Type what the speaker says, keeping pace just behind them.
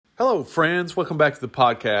Hello, friends. Welcome back to the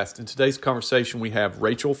podcast. In today's conversation, we have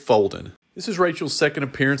Rachel Folden. This is Rachel's second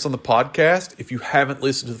appearance on the podcast. If you haven't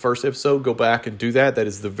listened to the first episode, go back and do that. That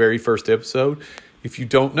is the very first episode. If you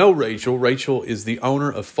don't know Rachel, Rachel is the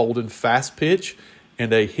owner of Folden Fast Pitch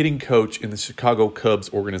and a hitting coach in the Chicago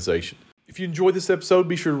Cubs organization. If you enjoyed this episode,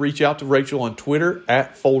 be sure to reach out to Rachel on Twitter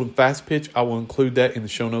at Folden Fast Pitch. I will include that in the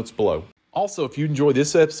show notes below. Also, if you enjoy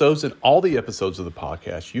this episode and all the episodes of the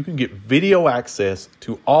podcast, you can get video access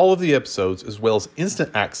to all of the episodes as well as instant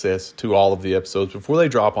access to all of the episodes before they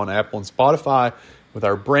drop on Apple and Spotify with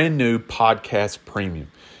our brand new Podcast Premium.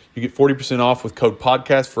 You get 40% off with code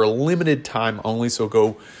podcast for a limited time only, so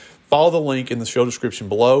go follow the link in the show description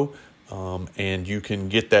below and you can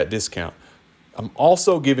get that discount. I'm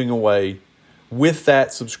also giving away, with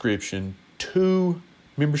that subscription, 2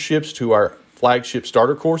 memberships to our flagship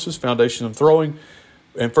starter courses, Foundation of Throwing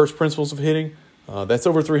and First Principles of Hitting. That's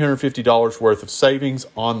over $350 worth of savings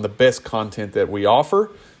on the best content that we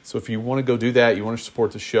offer. So if you want to go do that, you want to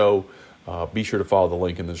support the show, be sure to follow the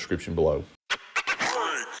link in the description below.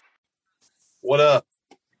 What up?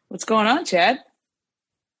 What's going on, Chad?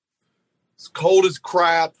 It's cold as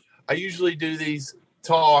crap. I usually do these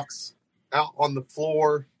talks out on the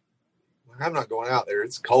floor. I'm not going out there.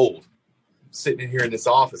 It's cold. Sitting in here in this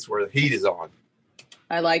office where the heat is on.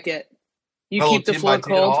 I like it. You keep the floor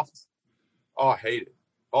cold? Office. Oh, I hate it.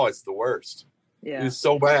 Oh, it's the worst. Yeah. It's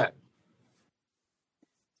so bad.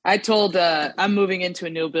 I told I'm moving into a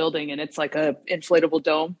new building and it's like a inflatable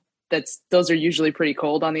dome. Those are usually pretty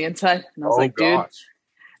cold on the inside. And I was dude,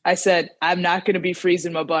 I said, I'm not going to be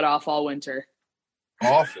freezing my butt off all winter.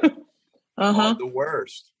 Awful. Uh-huh. Oh, the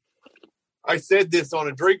worst. I said this on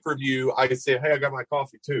a drink review. I said, hey, I got my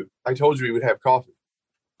coffee too. I told you we would have coffee.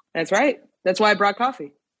 That's right. That's why I brought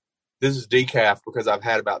coffee. This is decaf because I've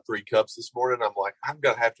had about 3 cups this morning. I'm like, I'm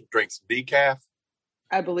going to have to drink some decaf.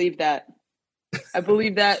 I believe that.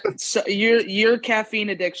 So your caffeine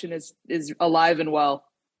addiction is alive and well.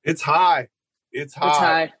 It's high. It's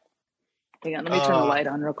high. Hang on, let me turn the light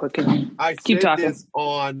on real quick. I keep said talking. This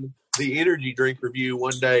on the energy drink review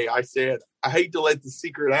one day. I said, I hate to let the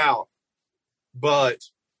secret out, but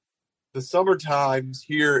the summer times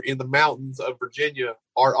here in the mountains of Virginia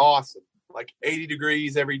are awesome. Like 80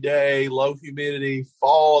 degrees every day, low humidity,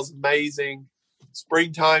 fall's amazing.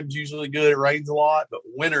 Springtime's usually good. It rains a lot, but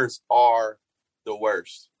winters are the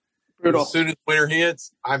worst. Brutal. As soon as winter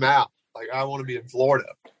hits, I'm out. Like, I want to be in Florida.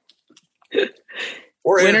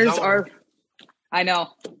 Or Winters Arizona. are, I know.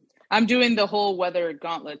 I'm doing the whole weather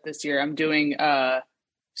gauntlet this year. I'm doing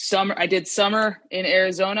summer. I did summer in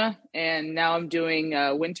Arizona, and now I'm doing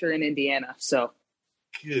winter in Indiana. So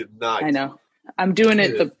Good night. I know. I'm doing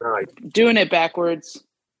doing it backwards.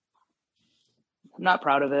 I'm not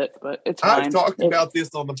proud of it, but it's fine. I've talked about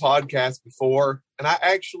this on the podcast before, and I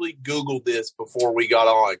actually Googled this before we got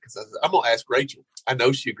on because I'm going to ask Rachel. I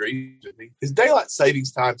know she agrees with me. Is daylight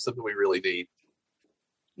savings time something we really need?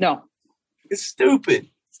 No. It's stupid.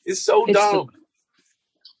 It's so dumb.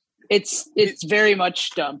 Stupid. It's very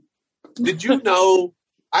much dumb. Did you know?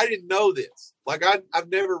 I didn't know this. Like, I've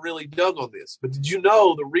never really dug on this. But did you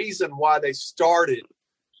know the reason why they started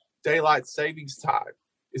daylight savings time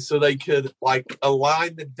is so they could, like,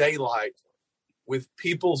 align the daylight with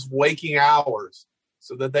people's waking hours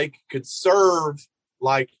so that they could serve,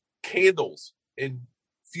 like, candles and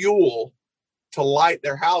fuel to light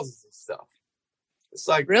their houses and stuff. It's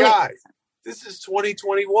like, really? Guys, this is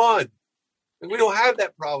 2021. And we don't have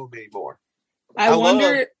that problem anymore.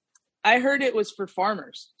 I heard it was for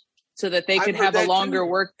farmers so that they could have a longer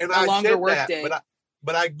work day.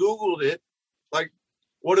 But I Googled it, like,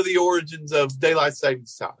 what are the origins of daylight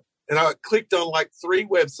savings time? And I clicked on like 3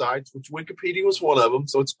 websites, which Wikipedia was one of them,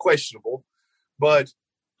 so it's questionable. But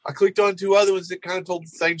I clicked on 2 other ones that kind of told the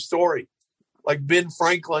same story. Like Ben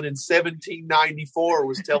Franklin in 1794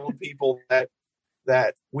 was telling people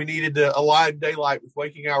that we needed to align daylight with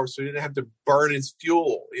waking hours so he didn't have to burn his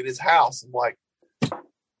fuel in his house. I'm like,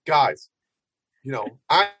 guys, you know,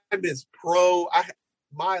 I'm this pro.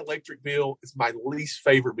 My electric bill is my least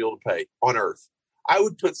favorite bill to pay on earth. I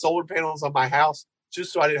would put solar panels on my house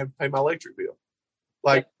just so I didn't have to pay my electric bill.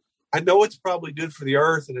 Like, I know it's probably good for the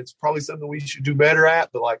earth and it's probably something we should do better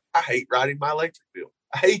at, but like, I hate writing my electric bill.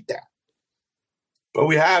 I hate that. But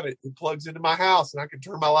we have it. It plugs into my house and I can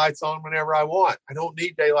turn my lights on whenever I want. I don't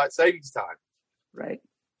need daylight savings time. Right.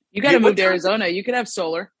 You got to move to Arizona. You could have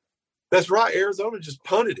solar. That's right. Arizona just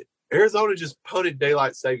punted it. Arizona just punted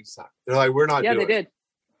daylight savings time. They're like, we're not doing it. Yeah,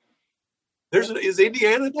 they did. Is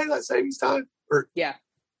Indiana daylight savings time? Or yeah.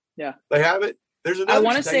 They have it? There's another I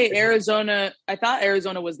want to say Arizona. I thought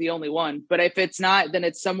Arizona was the only one, but if it's not, then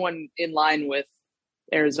it's someone in line with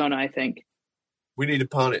Arizona, I think. We need to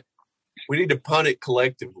punt it. We need to punt it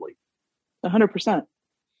collectively. 100%.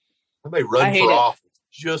 I may run for office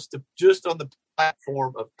just on the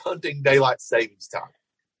platform of punting daylight savings time.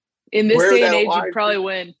 In this day and age, you'd probably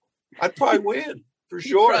win. I'd probably win for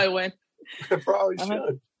sure. You'd probably win. I probably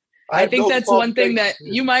should. I think that's one thing that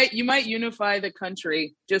you might unify the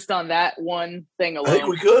country just on that one thing alone. I think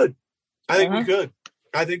we could.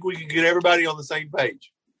 I think we could get everybody on the same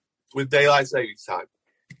page with daylight savings time.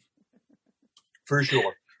 For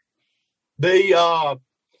sure. It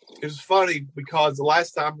was funny because the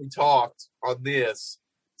last time we talked on this,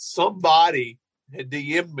 somebody had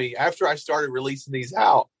DM'd me after I started releasing these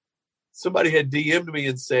out. Somebody had DM'd me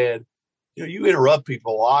and said, you interrupt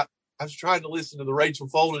people a lot. I was trying to listen to the Rachel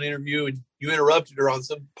Folden interview and you interrupted her on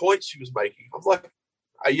some points she was making. I was like,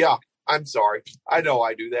 yeah, I'm sorry. I know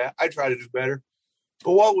I do that. I try to do better.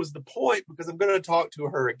 But what was the point? Because I'm going to talk to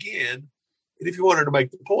her again. And if you want her to make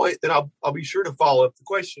the point, then I'll be sure to follow up the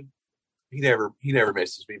question. He never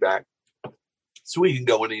messages me back. So we can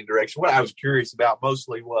go in any direction. What I was curious about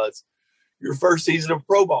mostly was your first season of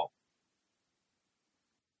pro ball.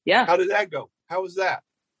 Yeah. How did that go? How was that?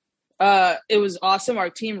 It was awesome. Our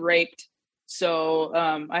team raked. So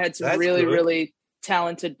I had some really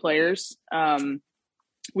talented players.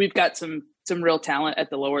 We've got some real talent at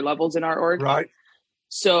the lower levels in our org. Right.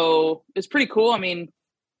 So it's pretty cool. I mean,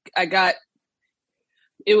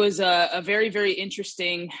 it was a very, very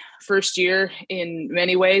interesting first year in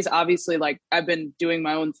many ways. Obviously, like I've been doing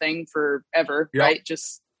my own thing forever, right?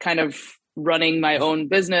 Just kind of running my own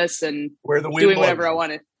business and doing whatever I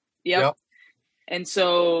wanted. Yep. And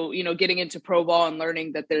so, getting into pro ball and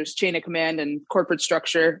learning that there's chain of command and corporate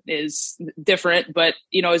structure is different, but,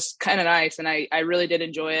 it's kind of nice. And I really did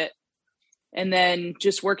enjoy it. And then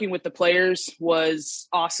just working with the players was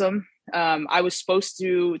awesome. There were supposed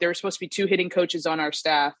to be 2 hitting coaches on our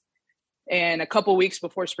staff. And a couple weeks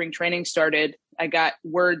before spring training started, I got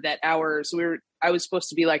word that I was supposed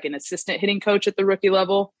to be like an assistant hitting coach at the rookie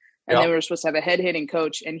level. And then we were supposed to have a head hitting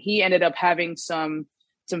coach. And he ended up having some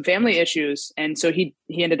family issues. And so he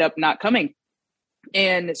ended up not coming.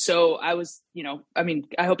 And so I was,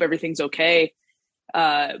 I hope everything's okay.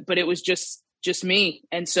 But it was just me.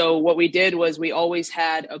 And so what we did was we always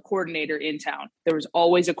had a coordinator in town. There was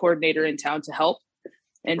always a coordinator in town to help.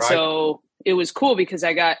 And so it was cool because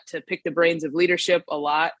I got to pick the brains of leadership a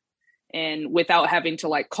lot. And without having to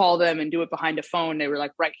like call them and do it behind a phone, they were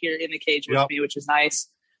like right here in the cage with me, which is nice.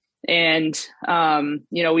 And,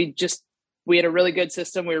 we had a really good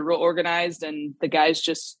system. We were real organized and the guys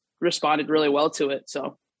just responded really well to it.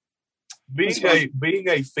 So being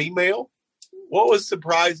a female, what was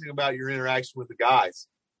surprising about your interaction with the guys?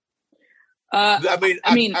 I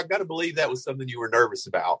got to believe that was something you were nervous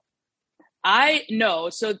about.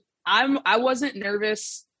 So I wasn't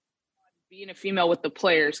nervous being a female with the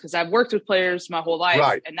players because I've worked with players my whole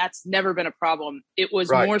life and that's never been a problem. It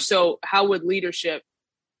was more so how would leadership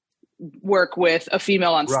work with a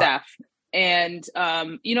female on staff? And,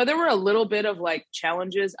 there were a little bit of like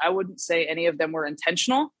challenges. I wouldn't say any of them were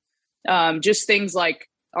intentional. Just things like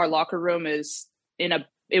our locker room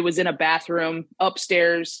it was in a bathroom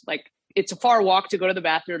upstairs. Like it's a far walk to go to the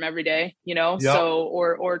bathroom every day, so,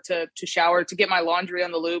 or to shower, to get my laundry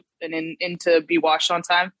on the loop and in to be washed on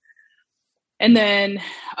time. And then,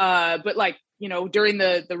 but like, during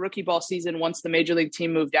the rookie ball season, once the major league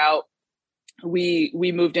team moved out, we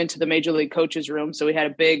moved into the major league coaches room. So we had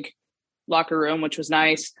a big locker room, which was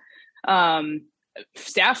nice.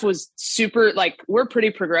 Staff was super, like, we're a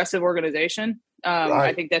pretty progressive organization.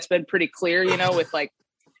 I think that's been pretty clear, with like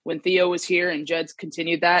when Theo was here and Jed's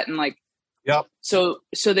continued that. And like, so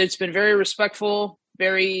it's been very respectful,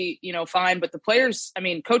 very, fine. But the players,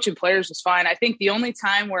 coaching players was fine. I think the only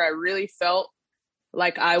time where I really felt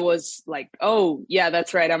like I was like, oh yeah,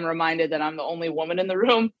 that's right, I'm reminded that I'm the only woman in the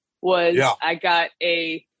room was I got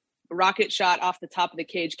a rocket shot off the top of the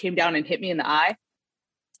cage, came down and hit me in the eye.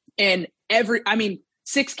 And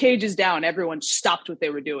 6 cages down, everyone stopped what they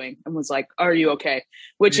were doing and was like, are you okay?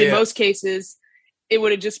 Which in most cases, it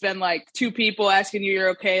would have just been like 2 people asking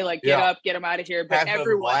you're okay, like get up, get them out of here. But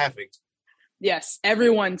everyone laughing. Yes,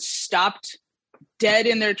 everyone stopped dead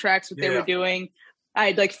in their tracks what they were doing. I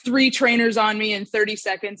had like 3 trainers on me in 30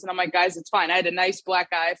 seconds. And I'm like, guys, it's fine. I had a nice black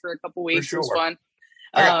eye for a couple weeks. Sure. It was fun.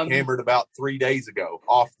 I got hammered about 3 days ago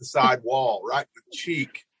off the side wall, right in the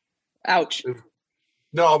cheek. Ouch.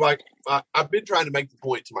 No, I've been trying to make the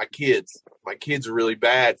point to my kids. My kids are really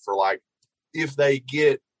bad for like, if they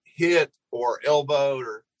get hit or elbowed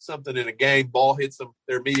or something in a game, ball hits them,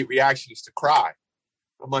 their immediate reaction is to cry.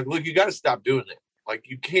 I'm like, look, you got to stop doing that. Like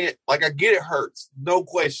you can't, like I get it hurts. No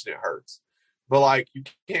question it hurts. but like you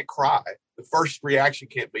can't cry. The first reaction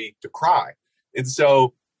can't be to cry. And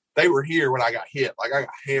so they were here when I got hit. Like I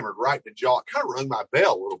got hammered right in the jaw. It kind of rung my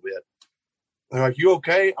bell a little bit. They're like, "You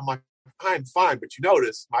okay?" I'm like, "I'm fine." But you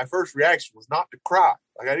notice my first reaction was not to cry.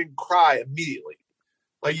 Like I didn't cry immediately.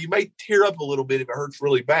 Like you may tear up a little bit if it hurts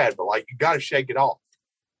really bad, but like you got to shake it off.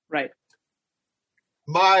 Right.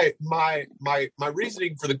 My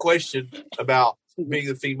reasoning for the question about being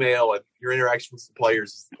a female and your interaction with the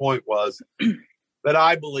players, the point was that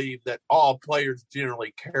I believe that all players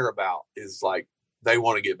generally care about is like they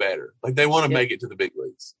want to get better. Like they want to make it to the big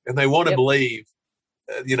leagues, and they want to believe,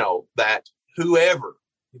 that whoever,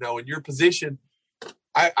 in your position,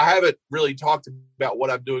 I haven't really talked about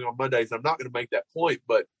what I'm doing on Mondays. I'm not going to make that point,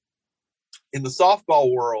 but in the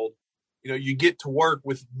softball world, you get to work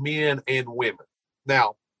with men and women.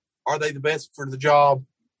 Now, are they the best for the job?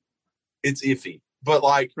 It's iffy. But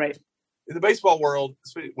like in the baseball world,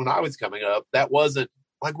 when I was coming up, that wasn't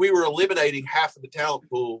like we were eliminating half of the talent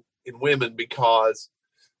pool in women because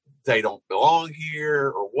they don't belong here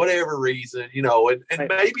or whatever reason, and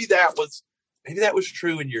maybe that was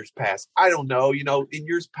true in years past. I don't know. In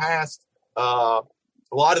years past, a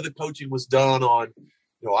lot of the coaching was done on,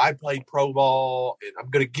 I played pro ball and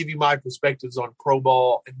I'm going to give you my perspectives on pro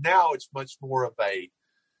ball. And now it's much more of a,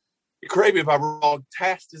 correct me if I'm wrong,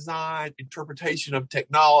 task design, interpretation of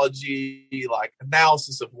technology, like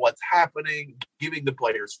analysis of what's happening, giving the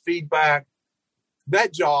players feedback.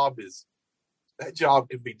 That job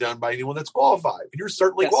can be done by anyone that's qualified. And you're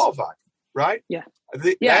certainly qualified, right? Yeah. I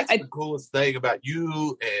think that's the coolest thing about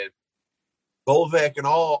you and Bolvec and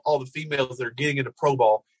all the females that are getting into pro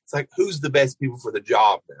ball. It's like, who's the best people for the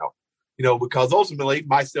job now? Because ultimately,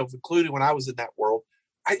 myself included, when I was in that world,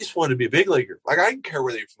 I just wanted to be a big leaguer. Like, I didn't care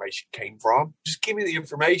where the information came from. Just give me the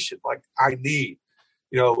information like I need.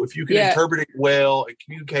 If you can interpret it well and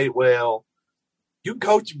communicate it well, you can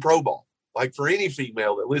coach in pro ball, like for any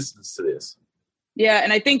female that listens to this. Yeah,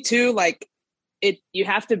 and I think too, like you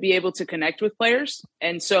have to be able to connect with players,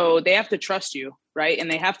 and so they have to trust you, right?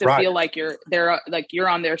 And they have to feel like you're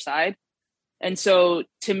on their side. And so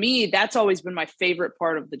to me, that's always been my favorite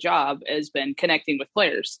part of the job, has been connecting with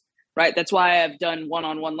players, right? That's why I've done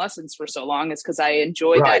one-on-one lessons for so long, is because I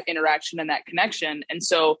enjoy that interaction and that connection. And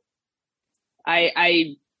so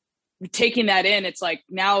I taking that in, it's like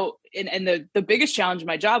now, and the biggest challenge of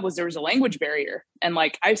my job was there was a language barrier. And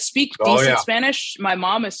like, I speak decent Spanish. My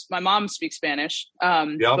mom speaks Spanish.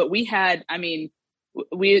 But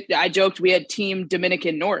I joked we had Team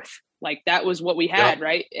Dominican North. Like that was what we had.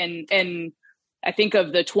 Right. And I think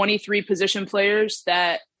of the 23 position players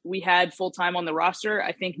that we had full time on the roster,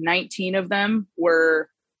 I think 19 of them were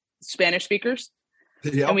Spanish speakers.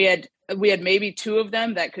 And we had maybe 2 of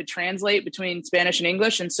them that could translate between Spanish and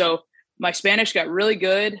English. And so my Spanish got really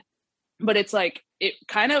good, but it's like,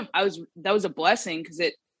 that was a blessing, because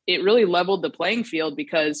it really leveled the playing field,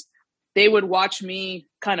 because they would watch me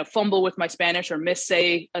kind of fumble with my Spanish or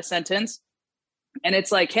missay a sentence. And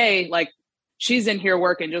it's like, hey, like she's in here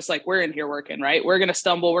working just like we're in here working, right? We're going to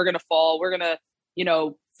stumble. We're going to fall. We're going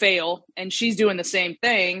to, fail. And she's doing the same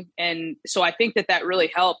thing. And so I think that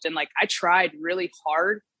really helped. And like, I tried really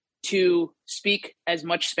hard to speak as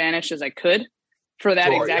much Spanish as I could for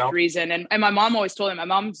that exact reason. And my mom always told me, my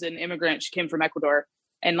mom's an immigrant. She came from Ecuador.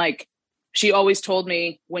 And like, she always told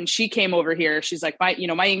me when she came over here, she's like, my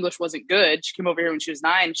English wasn't good. She came over here when she was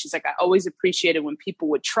 9. She's like, I always appreciated when people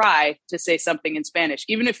would try to say something in Spanish,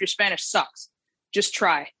 even if your Spanish sucks, just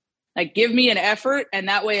try. Like, give me an effort. And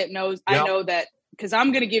that way it knows, I know that, because I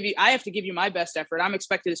have to give you my best effort. I'm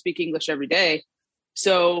expected to speak English every day.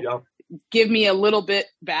 So give me a little bit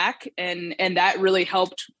back. And that really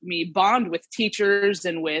helped me bond with teachers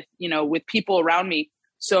and with people around me.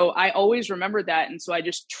 So I always remembered that. And so I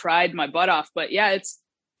just tried my butt off. But yeah,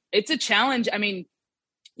 it's a challenge. I mean,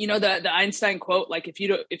 the Einstein quote, like if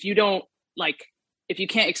you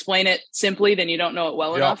can't explain it simply, then you don't know it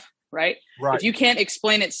well enough. Right. If you can't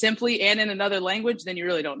explain it simply and in another language, then you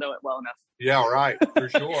really don't know it well enough. Yeah, right. For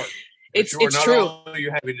sure. It's Not true. Only are you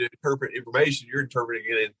having to interpret information, you're interpreting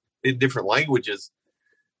it in different languages.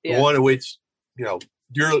 One of which,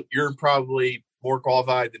 you're probably more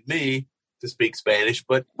qualified than me to speak Spanish,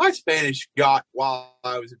 but my Spanish got while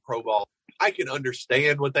I was in pro ball. I could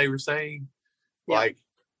understand what they were saying. Like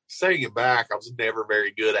saying it back, I was never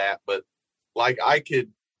very good at, but like I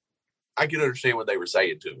could understand what they were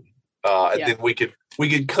saying to me. And then we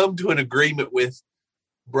could come to an agreement with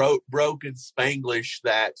broken Spanglish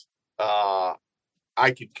that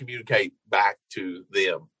I could communicate back to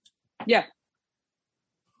them. Yeah.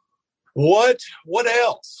 What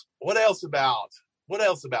else? What else about what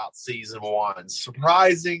else about season one?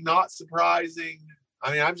 Surprising, not surprising?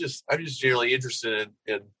 I mean, I'm just generally interested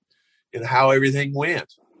in how everything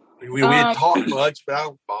went. I mean, we didn't talk much, but I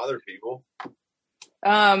don't bother people.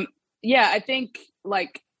 Yeah, I think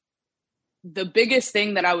like the biggest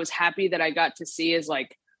thing that I was happy that I got to see is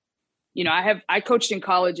like, you know, I coached in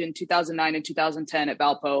college in 2009 and 2010 at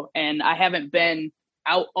Valpo, and I haven't been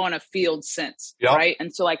out on a field since. Yep. Right.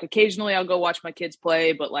 And so like occasionally I'll go watch my kids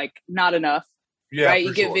play, but like not enough. Yeah, right.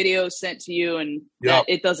 You get videos sent to you and that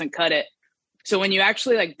it doesn't cut it. So when you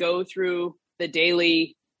actually like go through the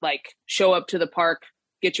daily, like show up to the park,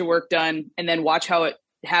 get your work done, and then watch how it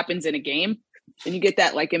happens in a game, and you get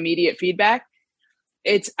that like immediate feedback.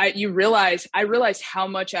 I realize how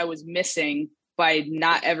much I was missing by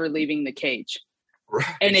not ever leaving the cage.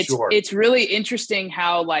 Right, and it's really interesting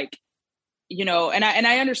how like, you know, and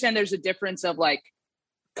I understand there's a difference of like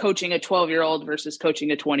coaching a 12-year-old versus coaching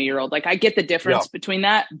a 20-year-old. Like I get the difference between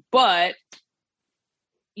that, but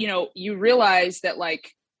you know, you realize that like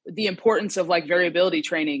the importance of like variability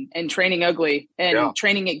training and training ugly and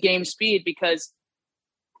training at game speed, because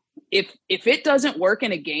if it doesn't work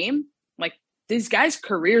in a game, like these guys'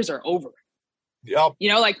 careers are over. Yep. You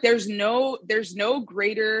know, like there's no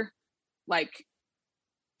greater like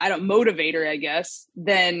motivator, I guess,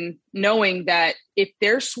 than knowing that if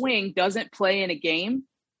their swing doesn't play in a game,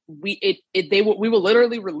 we will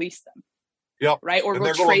literally release them. Yep. Right. Or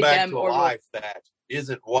we'll trade them, or life that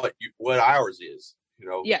isn't what ours is. You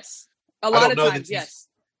know. Yes. A lot of times. Yes.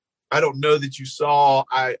 I don't know that you saw.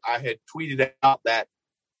 I had tweeted out that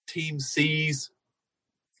Team C's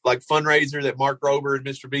like fundraiser that Mark Rober and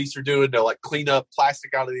Mr. Beast are doing to like clean up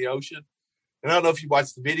plastic out of the ocean. And I don't know if you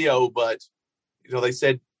watched the video, but you know they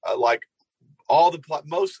said like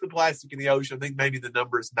most of the plastic in the ocean. I think maybe the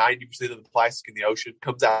number is 90% of the plastic in the ocean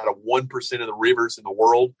comes out of 1% of the rivers in the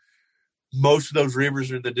world. Most of those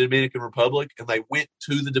rivers are in the Dominican Republic, and they went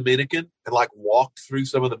to the Dominican and like walked through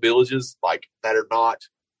some of the villages like that are not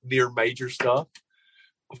near major stuff.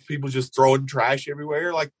 People just throwing trash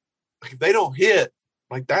everywhere. Like if they don't hit,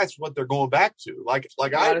 like that's what they're going back to. Like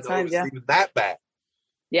I didn't know it was even that bad.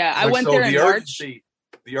 Yeah, I went there in March.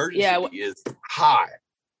 The urgency is high.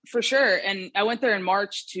 For sure. And I went there in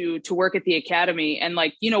March to work at the academy, and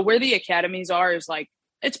like, you know, where the academies are is like,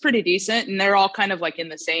 it's pretty decent, and they're all kind of like in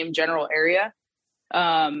the same general area.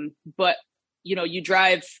 But you know,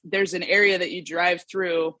 there's an area that you drive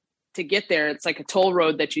through to get there. It's like a toll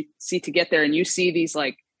road that you see to get there. And you see these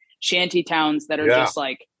like shanty towns that are just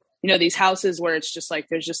like, you know, these houses where it's just like,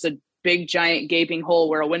 there's just a big giant gaping hole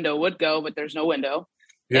where a window would go, but there's no window.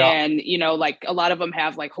 Yeah. And, you know, like a lot of them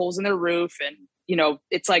have like holes in their roof, and, you know,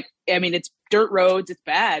 it's like, I mean, it's dirt roads, it's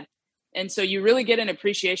bad. And so you really get an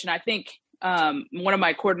appreciation. I think one of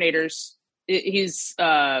my coordinators, he's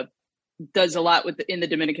does a lot in the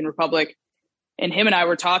Dominican Republic, and him and I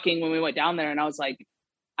were talking when we went down there, and I was like,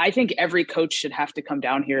 I think every coach should have to come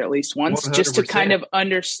down here at least once 100%. Just to kind of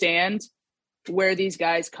understand where these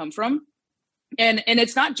guys come from. And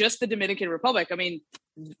it's not just the Dominican Republic. I mean,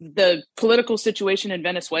 the political situation in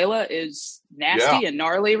Venezuela is nasty and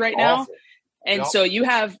gnarly right now. And so you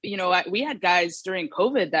have, you know, we had guys during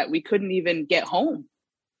COVID that we couldn't even get home,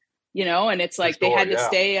 you know, and it's like they had to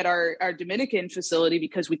stay at our Dominican facility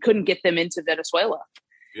because we couldn't get them into Venezuela.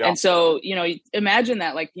 Yeah. And so, you know, imagine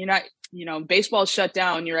that, like, you're not, you know, baseball's shut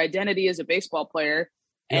down, your identity as a baseball player,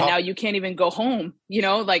 and now you can't even go home, you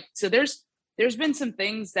know, like, so there's been some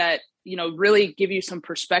things that, you know, really give you some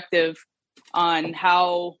perspective on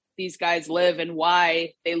how these guys live and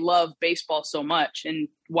why they love baseball so much, and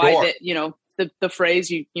why that, you know, the phrase,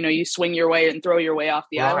 you know, you swing your way and throw your way off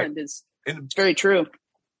the island is very true.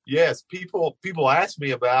 Yes. People ask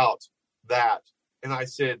me about that. And I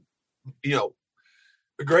said, you know,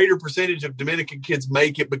 a greater percentage of Dominican kids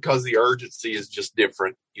make it because the urgency is just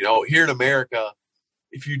different. You know, here in America,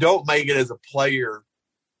 if you don't make it as a player,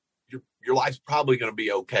 your life's probably going to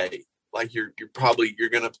be okay. Like you're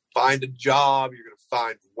going to find a job, you're going to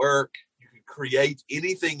find work, you can create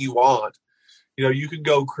anything you want. You know, you can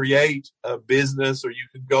go create a business, or you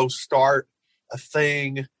can go start a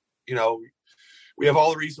thing. You know, we have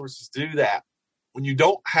all the resources to do that. When you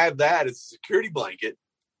don't have that as a security blanket,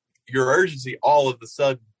 your urgency all of a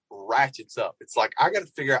sudden ratchets up. It's like, I got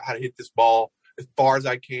to figure out how to hit this ball as far as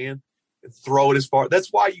I can and throw it as far. That's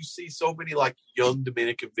why you see so many like young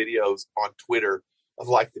Dominican videos on Twitter of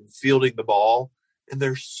like them fielding the ball. And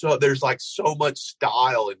there's like so much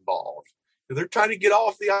style involved. And they're trying to get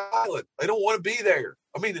off the island. They don't want to be there.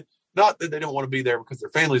 I mean, not that they don't want to be there because their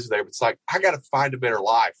families are there, but it's like, I got to find a better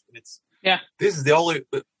life. And this is the only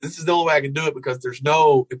way I can do it, because there's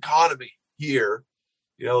no economy here.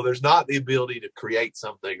 There's not the ability to create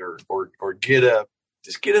something or get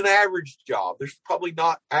an average job. There's probably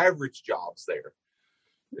not average jobs there.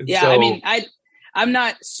 And yeah. So, I mean, I'm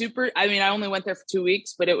not super, I mean, I only went there for 2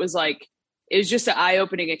 weeks, but it was just an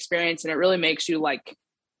eye-opening experience. And it really makes you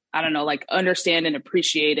I don't know, understand and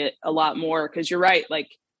appreciate it a lot more. Cause you're right.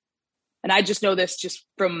 And I just know this just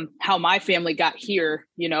from how my family got here,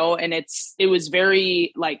 and it was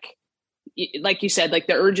very like you said,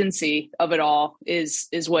 the urgency of it all is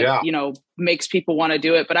what, makes people want to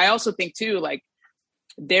do it. But I also think too,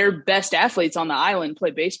 their best athletes on the island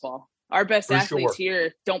play baseball. Our best athletes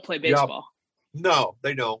here don't play baseball. Yep. No,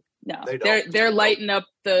 they don't. No, they're lighting up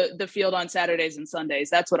the field on Saturdays and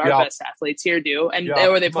Sundays. That's what our best athletes here do. And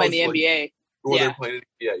or they play in the NBA. Or they're playing in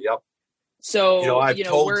the NBA, yep. So, I've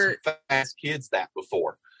told some fast kids that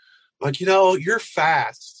before. You're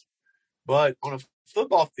fast, but on a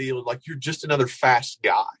football field, you're just another fast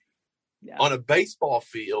guy. Yeah. On a baseball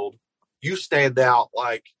field, you stand out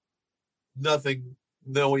like nothing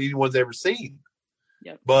no anyone's ever seen.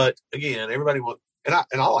 Yep. But again, everybody wants, and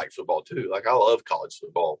I like football too. I love college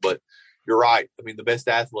football, but you're right. I mean, the best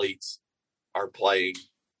athletes are playing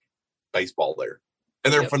baseball there,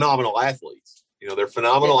 and they're phenomenal athletes. They're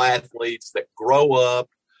phenomenal athletes that grow up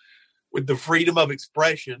with the freedom of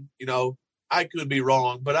expression. I could be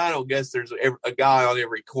wrong, but I don't guess there's a guy on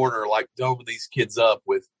every corner doming these kids up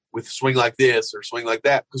with swing like this or swing like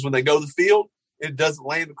that. Because when they go to the field, it doesn't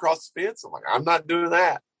land across the fence. I'm I'm not doing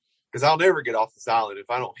that because I'll never get off this island if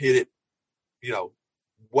I don't hit it,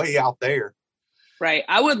 way out there. Right.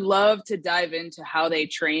 I would love to dive into how they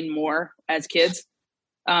train more as kids.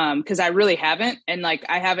 Cause I really haven't. And I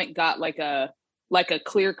haven't got a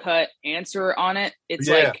clear cut answer on it. It's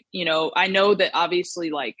I know that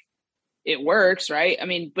obviously it works, right? I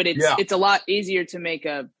mean, but it's a lot easier to make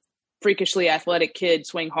a freakishly athletic kid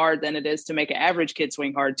swing hard than it is to make an average kid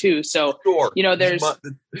swing hard too. So, there's,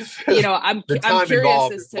 I'm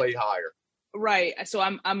curious as to, way higher. Right. So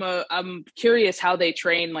I'm curious how they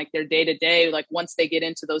train their day to day, once they get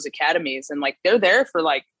into those academies and they're there for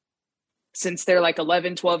since they're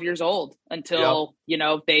 11, 12 years old until,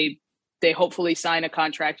 they hopefully sign a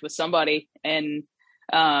contract with somebody. And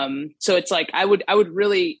so it's I would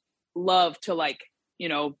really love to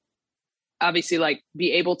obviously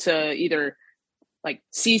be able to either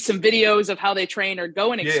see some videos of how they train or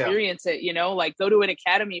go and experience it, go to an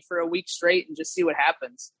academy for a week straight and just see what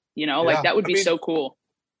happens. That would be so cool.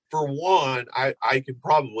 For one, I can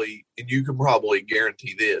probably, and you can probably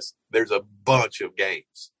guarantee this, there's a bunch of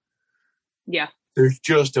games. Yeah. There's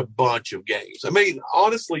just a bunch of games. I mean,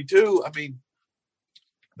 honestly too,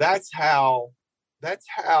 that's how,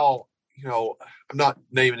 I'm not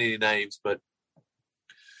naming any names, but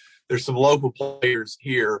there's some local players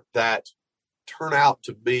here that turn out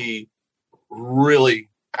to be really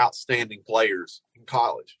outstanding players in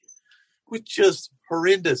college with just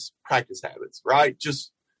horrendous practice habits, right?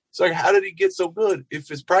 Just it's how did he get so good if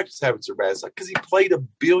his practice habits are bad? It's because he played 1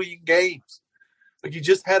 billion games. He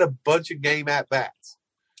just had a bunch of game at bats.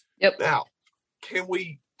 Yep. Now, can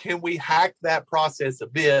we hack that process a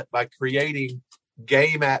bit by creating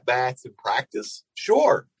game at bats in practice?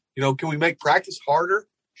 Sure. Can we make practice harder?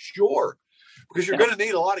 Sure. Because you're going to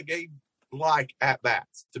need a lot of game at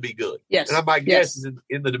bats to be good. Yes. And my guess is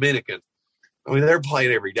in the Dominican, they're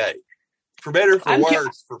playing every day. For better, for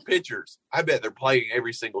worse, for pitchers, I bet they're playing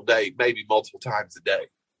every single day, maybe multiple times a day.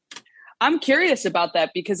 I'm curious about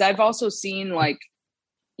that because I've also seen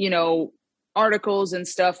articles and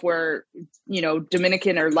stuff where,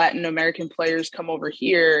 Dominican or Latin American players come over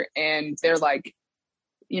here and they're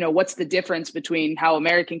what's the difference between how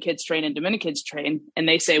American kids train and Dominicans train? And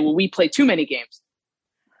they say, well, we play too many games.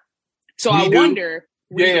 So I wonder.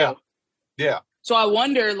 Yeah. So I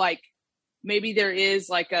wonder, maybe there is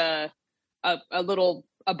a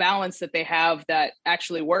balance that they have that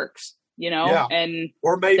actually works, and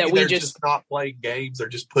or maybe they're just not playing games. They're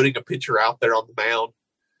just putting a pitcher out there on the mound.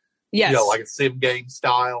 Yes. Like a sim game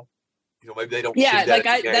style. Maybe they don't. Yeah.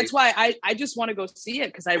 That's why I just want to go see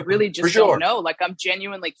it. Cause I really just don't know. I'm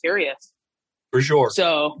genuinely curious. For sure.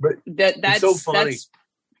 So that's so funny.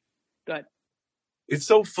 Good. It's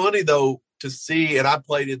so funny though to see, and I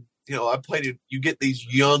played in, you get these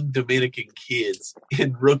young Dominican kids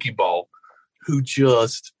in rookie ball who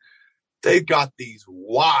they've got these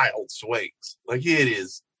wild swings. It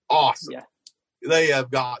is awesome. Yeah. They have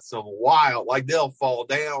got some wild, they'll fall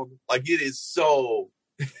down. It is so,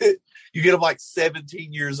 you get them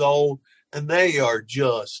 17 years old and they are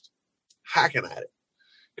just hacking at it.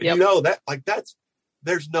 And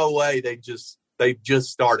there's no way they've just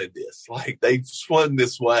started this. They've swung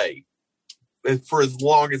this way for as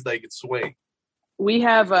long as they could swing. we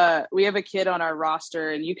have a kid on our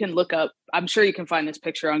roster, and you can look up. I'm sure you can find this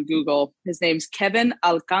picture on Google. His name's Kevin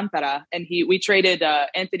Alcantara, and we traded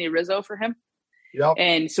Anthony Rizzo for him. Yep.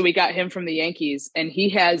 And so we got him from the Yankees, and he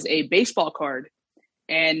has a baseball card.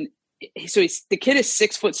 And so the kid is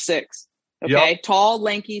 6'6". Okay, Yep. Tall,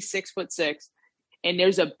 lanky, 6'6", and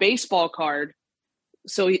there's a baseball card.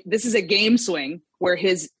 So this is a game swing where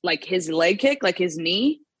his leg kick, like his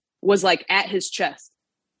knee, was like at his chest.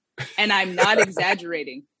 And I'm not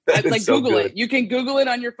exaggerating. Like so Google good. it. You can Google it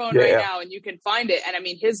on your phone right now, and you can find it. And I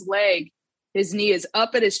mean, his knee is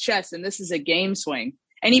up at his chest, and this is a game swing.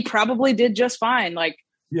 And he probably did just fine. Like,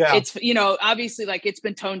 it's, obviously, like, it's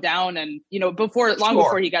been toned down, and before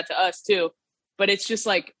he got to us too. But it's just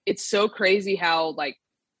like, it's so crazy how like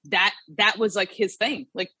that was like his thing.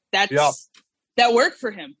 Like that worked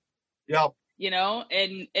for him. Yep.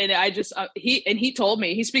 And I just he told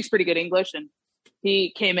me, he speaks pretty good English, and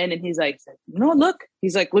he came in and he's like, look.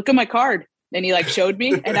 He's like, look at my card. And he like showed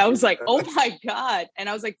me, and I was like, oh my God. And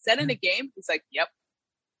I was like, is that in a game? He's like, yep.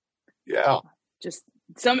 Yeah. Just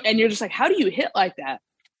and you're just like, how do you hit like that?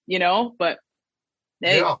 But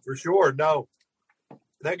hey. Yeah, for sure. No,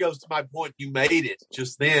 that goes to my point. You made it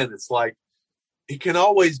just then. It's like, it can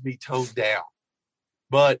always be toned down,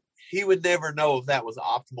 but he would never know if that was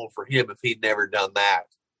optimal for him if he'd never done that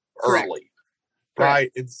early.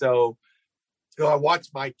 Right. And so I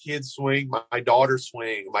watched my kids swing, my daughter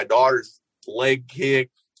swing, my daughter's leg kick,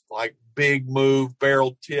 like big move,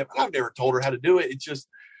 barrel tip. I've never told her how to do it. It's just,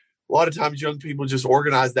 a lot of times young people just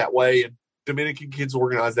organize that way, and Dominican kids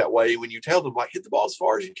organize that way. When you tell them, like, hit the ball as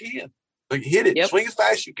far as you can, like, hit it, swing as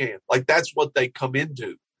fast as you can. Like, that's what they come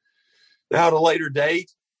into. Now, at a later date,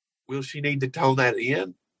 will she need to tone that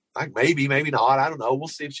in? Like, maybe not. I don't know. We'll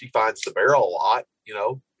see if she finds the barrel a lot.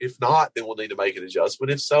 If not, then we'll need to make an adjustment.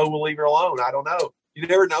 If so, we'll leave her alone. I don't know. You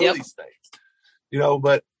never know these things,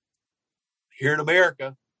 but here in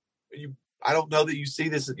America, I don't know that you see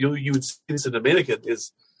this. You would see this in Dominican,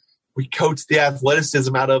 is we coach the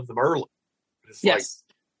athleticism out of them early. It's like,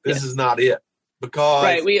 this is not it,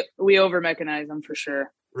 because we over mechanize them for sure.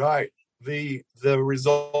 Right. The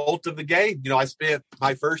result of the game, I spent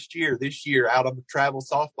my first year this year out on the travel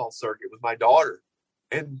softball circuit with my daughter.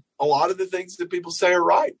 And a lot of the things that people say are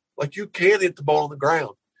right. Like, you can hit the ball on the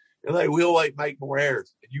ground, and they will make more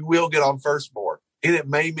errors. And you will get on first more. And it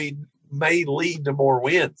may lead to more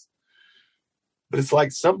wins. But it's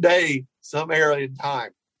like, someday, some area in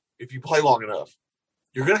time, if you play long enough,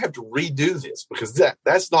 you're going to have to redo this, because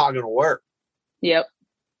that's not going to work. Yep.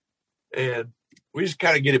 And we just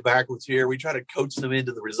kind of get it backwards here. We try to coach them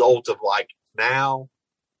into the result of like now.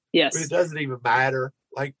 Yes. But it doesn't even matter.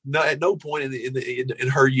 Like, at no point in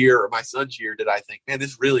her year or my son's year did I think, man,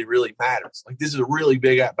 this really, really matters. Like, this is a really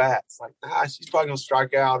big at bat. It's like, she's probably going to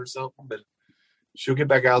strike out or something, but she'll get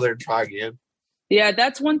back out there and try again. Yeah,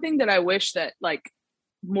 that's one thing that I wish that like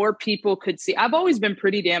more people could see. I've always been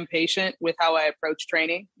pretty damn patient with how I approach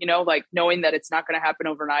training, like knowing that it's not going to happen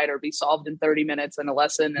overnight or be solved in 30 minutes in a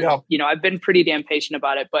lesson. And, I've been pretty damn patient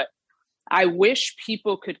about it, but I wish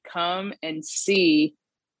people could come and see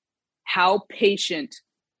how patient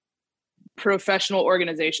professional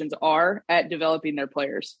organizations are at developing their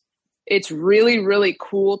players. It's really, really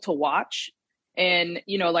cool to watch. And,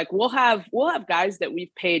 like we'll have guys that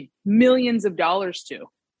we've paid millions of dollars to.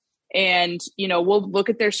 And, we'll look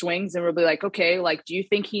at their swings and we'll be like, okay, like, do you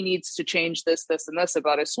think he needs to change this, this, and this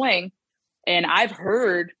about his swing? And I've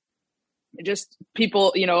heard just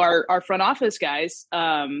people, our front office guys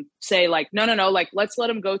say like, no, like, let's let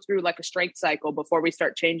him go through like a strength cycle before we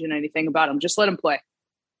start changing anything about him. Just let him play.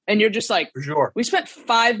 And you're just like, for sure, we spent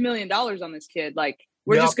 $5 million on this kid. Like,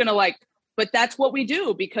 we're just going to but that's what we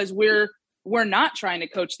do, because we're not trying to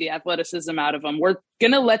coach the athleticism out of them. We're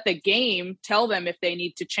going to let the game tell them if they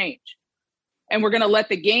need to change. And we're going to let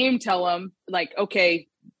the game tell them like, okay,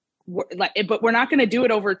 but we're not going to do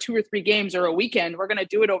it over 2 or 3 games or a weekend. We're going to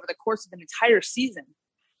do it over the course of an entire season.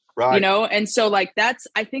 Right. And so like,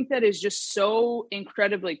 I think that is just so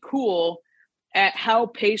incredibly cool at how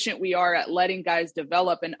patient we are at letting guys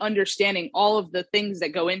develop and understanding all of the things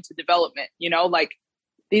that go into development. Like,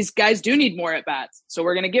 these guys do need more at bats, so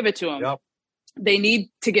we're going to give it to them. Yep. They need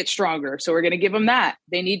to get stronger, so we're going to give them that.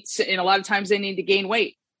 They need to, and a lot of times they need to gain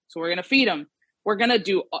weight, so we're going to feed them. We're going to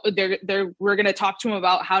do we're going to talk to them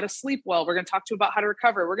about how to sleep well. We're going to talk to them about how to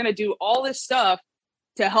recover. We're going to do all this stuff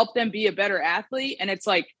to help them be a better athlete. And it's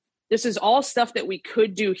like, this is all stuff that we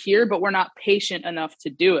could do here, but we're not patient enough to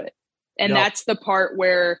do it. And that's the part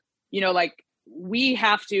where, like, we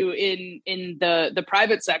have to, in the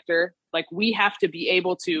private sector, like, we have to be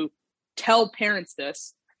able to tell parents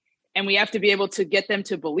this, and we have to be able to get them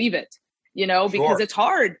to believe it. because it's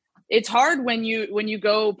hard. It's hard when you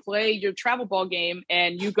go play your travel ball game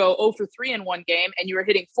and you go 0 for 3 in one game and you were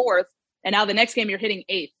hitting 4th, and now the next game you're hitting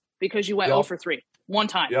 8th because you went 0 for 3 one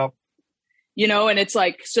time. Yep. And it's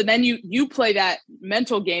like, so then you play that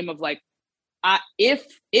mental game of like, if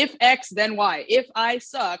X, then Y. If I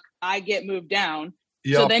suck, I get moved down.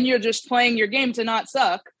 Yep. So then you're just playing your game to not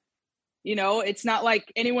suck. It's not like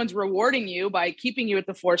anyone's rewarding you by keeping you at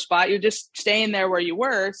the 4th spot. You're just staying there where you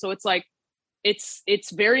were. So it's like,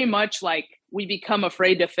 it's very much like we become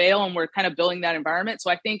afraid to fail, and we're kind of building that environment.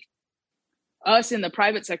 So I think us in the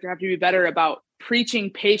private sector have to be better about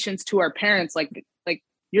preaching patience to our parents. Like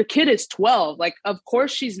your kid is 12. Like, of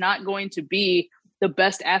course she's not going to be the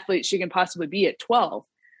best athlete she can possibly be at 12.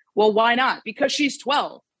 Well, why not? Because she's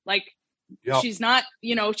 12. Like, she's not,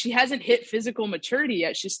 she hasn't hit physical maturity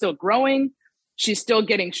yet. She's still growing. She's still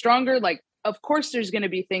getting stronger. Like, of course there's going to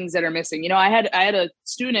be things that are missing. I had a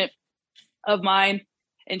student of mine,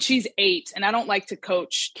 and she's 8, and I don't like to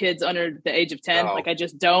coach kids under the age of 10. No. Like, I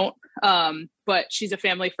just don't. But she's a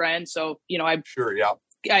family friend. So,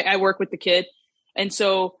 I work with the kid. And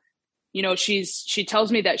so, she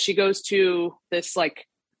tells me that she goes to this, like,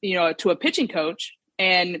 to a pitching coach,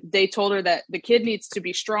 and they told her that the kid needs to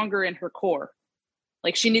be stronger in her core.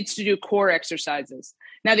 Like, she needs to do core exercises.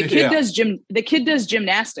 Now the kid does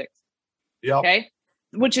gymnastics. Yeah. Okay.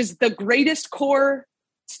 Which is the greatest core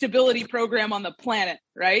stability program on the planet.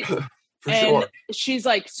 Right. And she's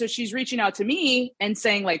like, so she's reaching out to me and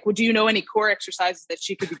saying like, well, do you know any core exercises that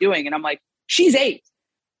she could be doing? And I'm like, she's 8.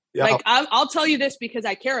 Yeah. Like, I'll tell you this because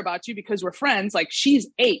I care about you, because we're friends. Like, she's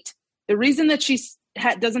 8. The reason that she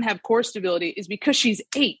doesn't have core stability is because she's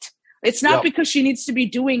 8. It's not because she needs to be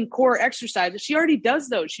doing core exercises. She already does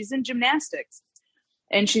those. She's in gymnastics.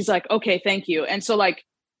 And she's like, okay, thank you. And so like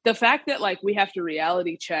the fact that like we have to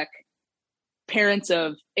reality check parents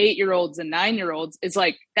of 8-year-olds and 9-year-olds is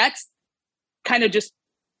like, that's kind of just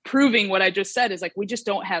proving what I just said, is like, we just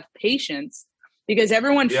don't have patience, because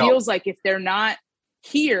everyone feels like if they're not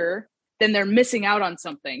here, then they're missing out on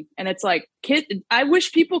something. And it's like, I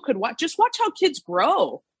wish people could watch how kids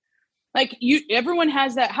grow. Like, everyone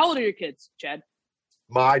has that. How old are your kids, Chad?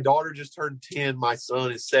 My daughter just turned 10. My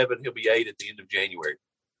son is 7. He'll be 8 at the end of January.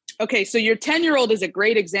 Okay. So your 10-year-old is a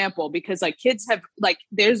great example, because like kids have like,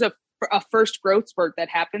 there's a first growth spurt that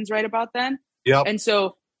happens right about then. Yeah. And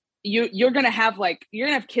so you're going to have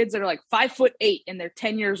kids that are like 5'8" and they're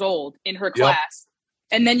 10 years old in her class.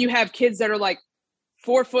 And then you have kids that are like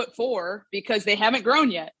 4'4" because they haven't grown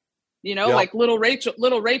yet, like little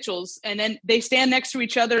Rachel's. And then they stand next to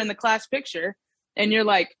each other in the class picture, and you're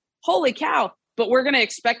like, holy cow, but we're going to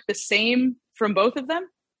expect the same from both of them.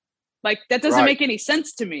 Like, that doesn't make any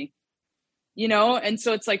sense to me, And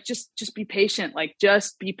so it's like, just be patient. Like,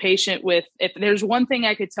 just be patient with, if there's one thing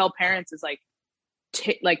I could tell parents is like,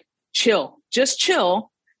 chill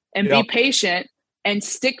and be patient and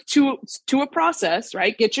stick to a process,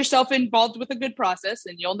 right? Get yourself involved with a good process,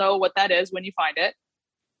 and you'll know what that is when you find it.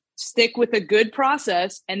 Stick with a good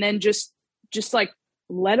process, and then just like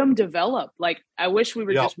let them develop. Like, I wish we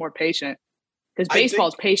were just more patient, because baseball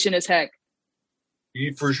is patient as heck.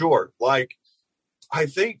 For sure. Like, I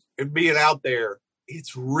think being out there,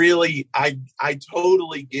 it's really, I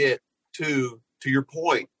totally get to your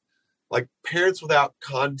point. Like, parents without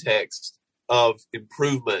context of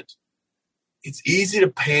improvement, it's easy to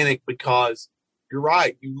panic, because you're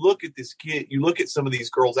right. You look at this kid, you look at some of these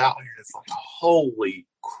girls out here, and it's like, holy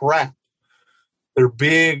crap. They're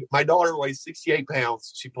big. My daughter weighs 68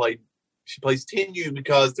 pounds. She plays 10U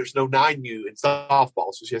because there's no 9U in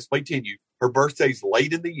softball, so she has to play 10U. Her birthday's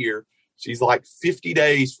late in the year. She's like 50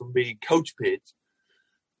 days from being coach pitch.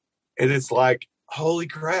 And it's like, holy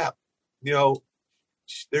crap.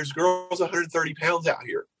 There's girls 130 pounds out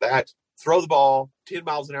here that throw the ball 10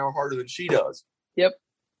 miles an hour harder than she does. Yep.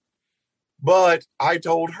 But I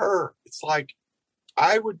told her, it's like,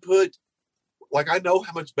 I would put, like, I know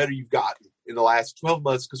how much better you've gotten in the last 12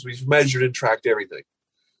 months, because we've measured and tracked everything.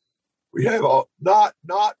 We have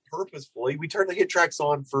not purposefully. We turn the hit tracks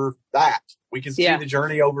on for that. We can see the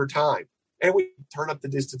journey over time, and we turn up the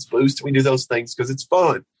distance boost, and we do those things because it's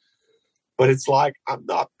fun. But it's like, I'm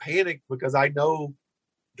not panicked, because I know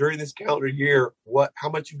during this calendar year how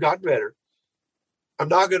much you've gotten better. I'm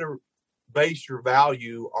not going to base your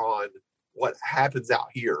value on what happens out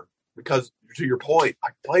here, because, to your point,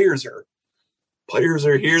 like, players are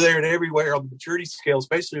here, there, and everywhere on the maturity scale,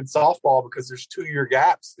 especially in softball, because there's 2-year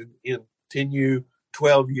gaps in 10U,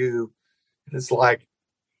 12U. And it's like,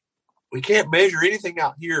 we can't measure anything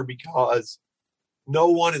out here because no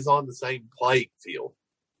one is on the same playing field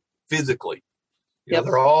physically.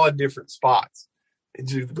 They're all in different spots.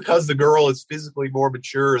 Because the girl is physically more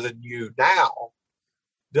mature than you now,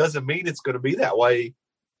 doesn't mean it's going to be that way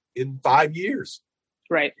in 5 years.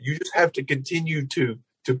 Right. You just have to continue to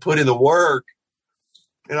put in the work.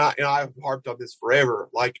 And I've harped on this forever,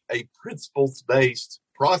 like a principles-based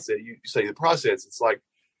process. You say the process, it's like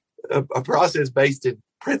a process based in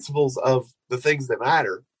principles of the things that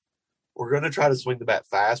matter. We're going to try to swing the bat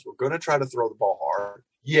fast. We're going to try to throw the ball hard.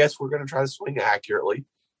 Yes, we're going to try to swing accurately.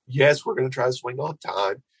 Yes, we're going to try to swing on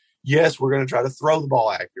time. Yes, we're going to try to throw the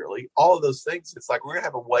ball accurately. All of those things, it's like we're going to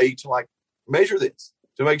have a way to like measure this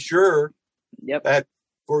to make sure that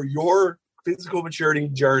for your physical maturity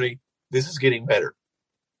journey, this is getting better.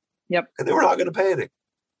 Yep. And then we're not going to panic.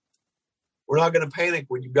 We're not going to panic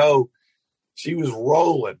when you go, she was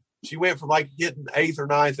rolling. She went from like hitting 8th or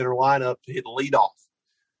 9th in her lineup to hitting leadoff.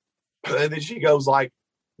 And then she goes like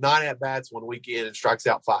 9 at-bats one weekend and strikes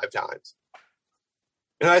out 5 times.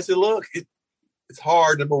 And I said, look, it's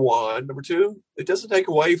hard, number one. Number two, it doesn't take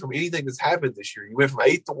away from anything that's happened this year. You went from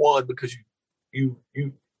 8 to 1 because you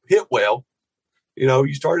hit well. You know,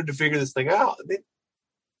 you started to figure this thing out. And then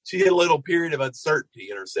she hit a little period of uncertainty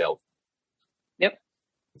in herself. Yep.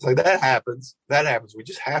 It's like that happens. That happens. We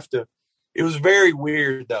just have to. It was very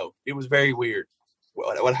weird, though. It was very weird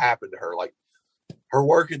what happened to her. Like, her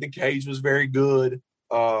work in the cage was very good.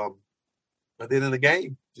 But then in the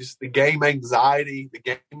game, just the game anxiety, the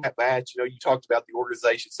game at bats, you know, you talked about the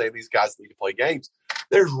organization saying these guys need to play games.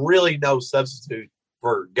 There's really no substitute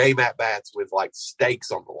for game at bats with like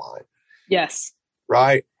stakes on the line. Yes.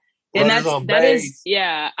 Right. And that is,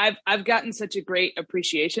 I've gotten such a great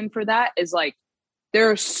appreciation for that. Is like,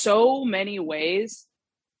 there are so many ways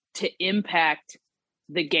to impact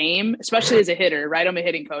the game, especially as a hitter, right? I'm a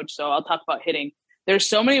hitting coach, so I'll talk about hitting. There's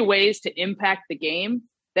so many ways to impact the game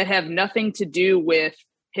that have nothing to do with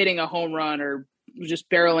hitting a home run or just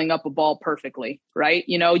barreling up a ball perfectly, right?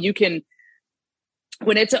 You know, you can,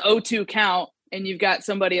 when it's an 0-2 count and you've got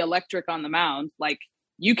somebody electric on the mound, like,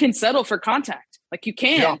 you can settle for contact. Like, you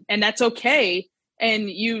can, and that's okay. And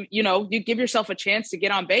you give yourself a chance to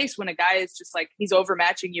get on base when a guy is just like, he's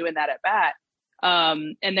overmatching you in that at bat.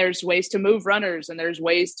 And there's ways to move runners, and there's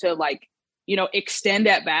ways to, like, you know, extend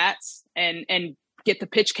at bats and get the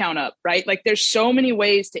pitch count up, right? Like, there's so many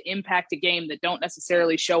ways to impact a game that don't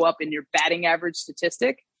necessarily show up in your batting average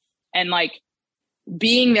statistic. And like,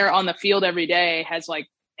 being there on the field every day has like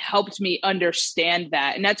helped me understand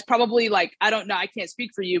that. And that's probably like, I don't know, I can't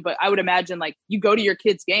speak for you, but I would imagine like you go to your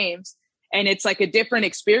kids' games and it's like a different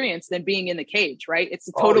experience than being in the cage, right? It's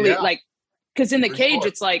totally like, because in the cage,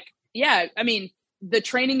 it's like, I mean, the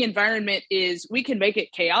training environment is, we can make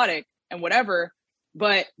it chaotic and whatever,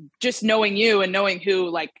 but just knowing you and knowing who,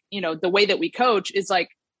 like, you know, the way that we coach is like,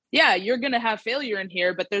 you're going to have failure in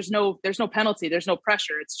here, but there's no penalty. There's no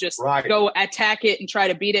pressure. It's just go attack it and try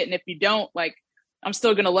to beat it. And if you don't, like, I'm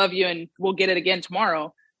still going to love you and we'll get it again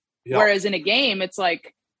tomorrow. Yep. Whereas in a game, it's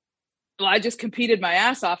like, well, I just competed my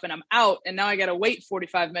ass off and I'm out. And now I got to wait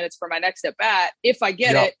 45 minutes for my next at bat if I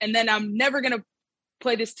get it. And then I'm never going to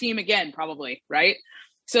play this team again, probably. Right.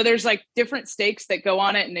 So there's like different stakes that go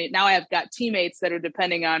on it. And now I've got teammates that are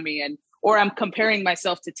depending on me, or I'm comparing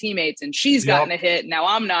myself to teammates and she's gotten a hit and now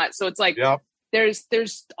I'm not. So it's like,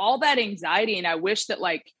 there's all that anxiety. And I wish that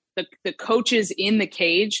like the coaches in the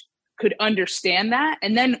cage could understand that.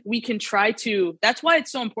 And then we can try to, that's why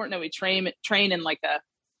it's so important that we train in like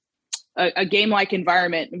a game-like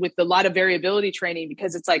environment with a lot of variability training,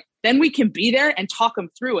 because it's like, then we can be there and talk them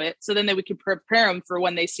through it. So then we can prepare them for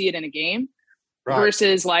when they see it in a game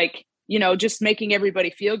versus like, you know, just making everybody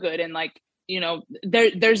feel good. And like, you know,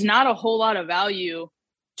 there's not a whole lot of value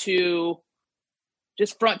to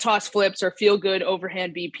just front toss flips or feel good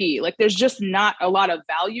overhand BP. Like, there's just not a lot of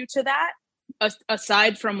value to that.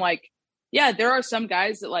 Aside from like, there are some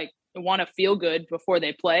guys that like want to feel good before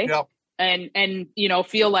they play and, you know,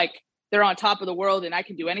 feel like they're on top of the world and I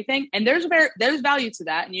can do anything. And there's value to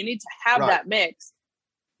that. And you need to have that mix,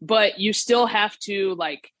 but you still have to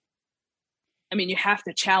like, I mean, you have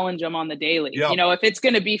to challenge them on the daily, you know, if it's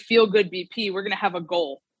going to be feel good BP, we're going to have a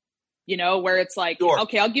goal, you know, where it's like,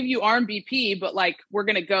 okay, I'll give you arm BP, but like, we're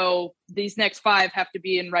going to go, these next 5 have to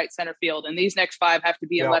be in right center field. And these next 5 have to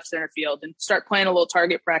be in left center field, and start playing a little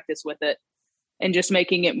target practice with it and just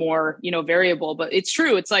making it more, you know, variable. But it's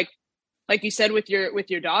true. It's like you said with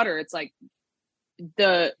your daughter, it's like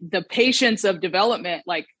the patience of development,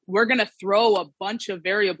 like we're going to throw a bunch of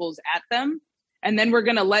variables at them. And then we're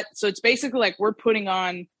going to so it's basically like we're putting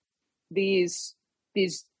on these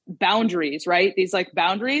boundaries, right? These like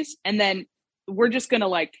boundaries. And then we're just going to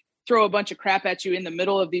like throw a bunch of crap at you in the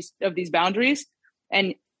middle of these boundaries.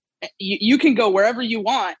 And you can go wherever you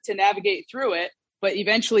want to navigate through it. but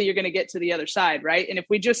eventually you're going to get to the other side, right? And if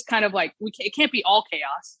we just kind of like, it can't be all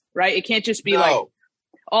chaos, right? It can't just be like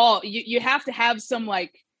all, you have to have some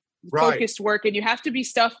like focused work, and you have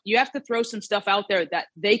to throw some stuff out there that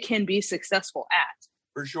they can be successful at.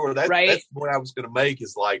 For sure. That's what I was going to make,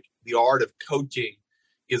 is like the art of coaching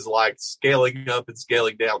is like scaling up and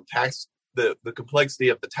scaling down tasks, the complexity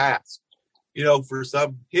of the task. You know, for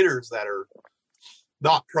some hitters that are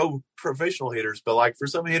not professional hitters, but like for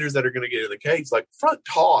some hitters that are going to get in the cage, like front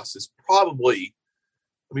toss is probably,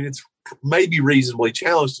 I mean, it's maybe reasonably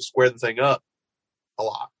challenged to square the thing up a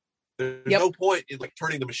lot. There's no point in like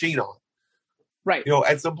turning the machine on. Right. You know,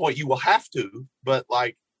 at some point you will have to, but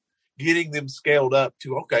like getting them scaled up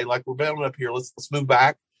to, okay, like we're building up here, let's move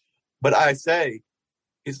back. But I say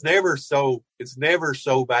it's never so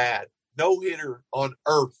bad. No hitter on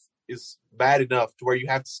earth is bad enough to where you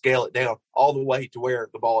have to scale it down all the way to where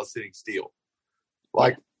the ball is sitting still.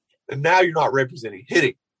 Like, and now you're not representing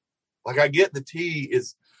hitting. Like, I get the T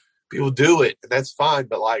is people do it, and that's fine.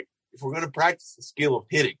 But like, if we're going to practice the skill of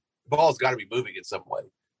hitting, the ball's got to be moving in some way,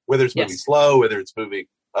 whether it's moving slow, whether it's moving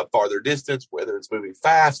a farther distance, whether it's moving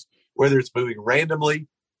fast, whether it's moving randomly,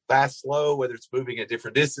 fast, slow, whether it's moving at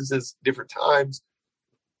different distances, different times.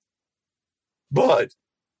 But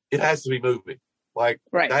it has to be moving. Like,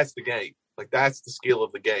 that's the game. Like, that's the skill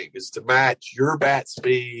of the game, is to match your bat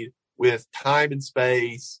speed with time and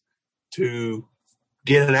space to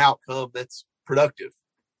get an outcome that's productive.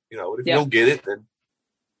 You know, if you don't get it, then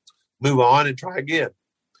move on and try again.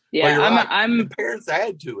 Yeah, I'm parents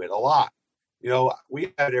add to it a lot. You know,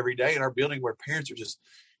 we have it every day in our building where parents are just,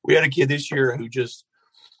 we had a kid this year who just,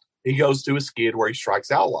 he goes to a skid where he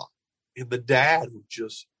strikes out a lot. And the dad would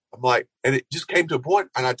just, I'm like, and it just came to a point,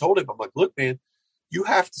 and I told him, I'm like, look, man, you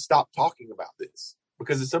have to stop talking about this,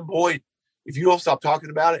 because at some point, if you don't stop talking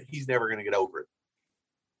about it, he's never going to get over it.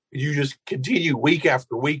 You just continue week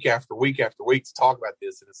after week after week after week to talk about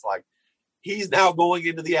this. And it's like, he's now going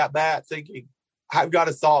into the at-bat thinking, I've got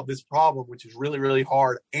to solve this problem, which is really, really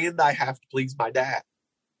hard, and I have to please my dad.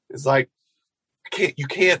 It's like, you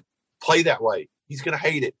can't play that way. He's going to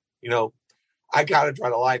hate it. You know, I got to try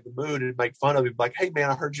to lighten the mood and make fun of him. Like, hey, man,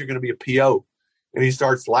 I heard you're going to be a PO. And he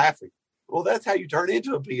starts laughing. Well, that's how you turn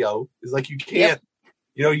into a PO. It's like, you can't,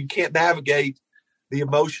 you know, you can't navigate the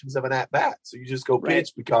emotions of an at-bat. So you just go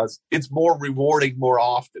pitch because it's more rewarding more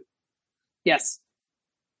often. Yes.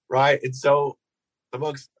 Right. And so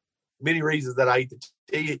amongst many reasons that I hate to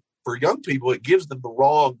tell you, for young people, it gives them the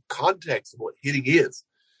wrong context of what hitting is.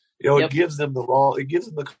 You know, it gives them the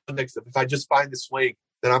context of, if I just find the swing,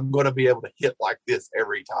 then I'm going to be able to hit like this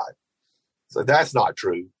every time. So that's not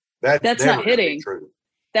true. That's not hitting. True.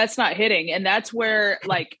 That's not hitting. And that's where,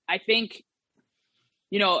 like, I think,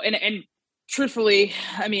 you know, and truthfully,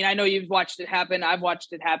 I mean, I know you've watched it happen. I've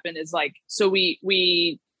watched it happen, is like, so we,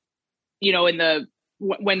 you know,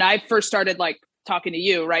 when I first started like talking to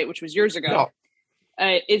you, right, which was years ago,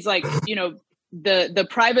 is like, you know, the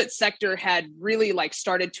private sector had really like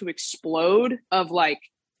started to explode of like,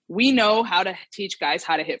 we know how to teach guys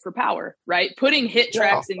how to hit for power, right? Putting hit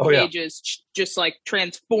tracks in cages just like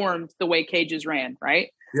transformed the way cages ran, right?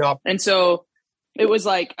 Yeah. And so it was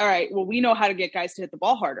like, all right, well, we know how to get guys to hit the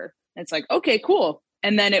ball harder. And it's like, okay, cool.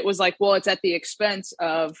 And then it was like, well, it's at the expense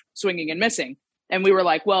of swinging and missing. And we were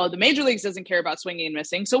like, well, the major leagues doesn't care about swinging and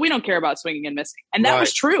missing, so we don't care about swinging and missing. And that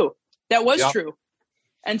was true. That was true.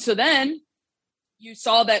 And so then you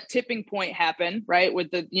saw that tipping point happen, right?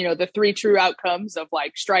 With the, you know, the three true outcomes of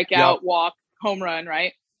like strikeout, walk, home run,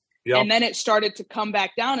 right? Yep. And then it started to come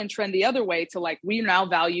back down and trend the other way to like, we now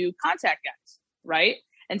value contact guys, right?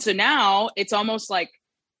 And so now it's almost like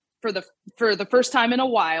for the first time in a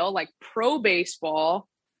while, like pro baseball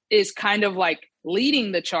is kind of like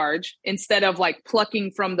leading the charge instead of like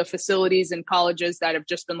plucking from the facilities and colleges that have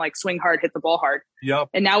just been like swing hard, hit the ball hard. Yep.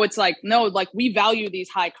 And now it's like, no, like we value these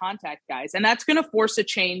high contact guys. And that's going to force a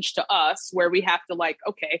change to us where we have to like,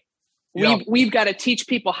 okay, we've got to teach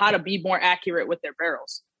people how to be more accurate with their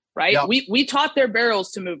barrels, right? Yep. We taught their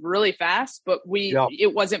barrels to move really fast, but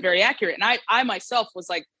it wasn't very accurate. And I myself was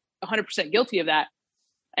like 100% guilty of that.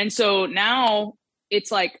 And so now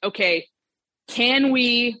it's like, okay, can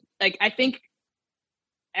we, like, I think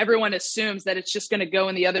everyone assumes that it's just going to go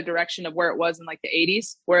in the other direction of where it was in like the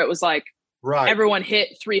 80s, where it was like everyone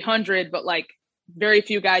hit 300, but like very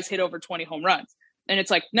few guys hit over 20 home runs. And it's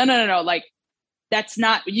like, no. Like, that's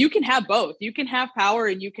not, you can have both. You can have power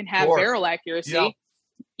and you can have barrel accuracy. Yep.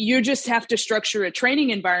 You just have to structure a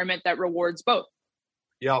training environment that rewards both.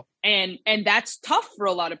 Yep. And that's tough for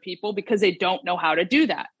a lot of people because they don't know how to do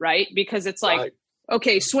that, right? Because it's like,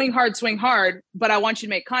 okay, swing hard, but I want you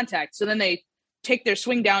to make contact. So then they take their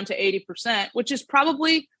swing down to 80%, which is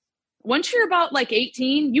probably, once you're about like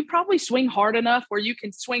 18, you probably swing hard enough where you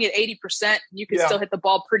can swing at 80%. You can still hit the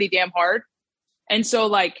ball pretty damn hard. And so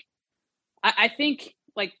like, I think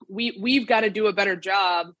like we've got to do a better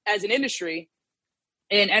job as an industry.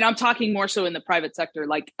 And I'm talking more so in the private sector,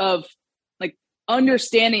 like of like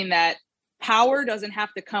understanding that power doesn't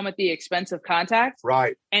have to come at the expense of contact.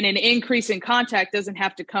 Right. And an increase in contact doesn't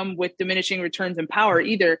have to come with diminishing returns in power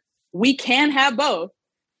either. We can have both.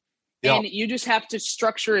 Yep. And you just have to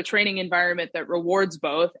structure a training environment that rewards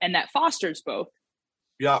both and that fosters both.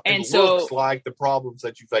 Yeah. And so looks like the problems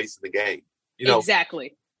that you face in the game. You know,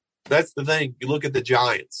 exactly. That's the thing. You look at the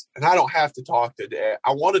Giants, and I don't have to talk to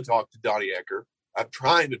I want to talk to Donnie Ecker. I'm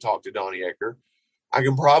trying to talk to Donnie Ecker. I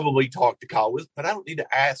can probably talk to Kyle Wilson, but I don't need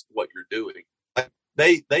to ask what you're doing. Like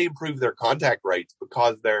they improved their contact rates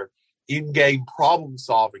because their in-game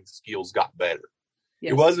problem-solving skills got better.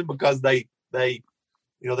 Yes. It wasn't because they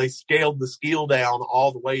scaled the skill down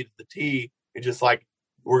all the way to the tee and just like,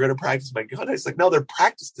 we're going to practice making contact. It's like, no, their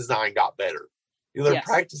practice design got better. Their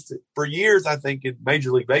practice for years, I think in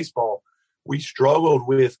Major League Baseball, we struggled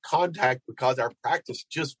with contact because our practice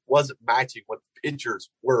just wasn't matching what the pitchers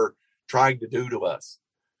were trying to do to us.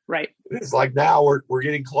 Right. It's like now we're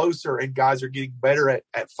getting closer and guys are getting better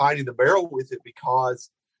at finding the barrel with it because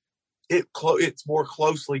it's more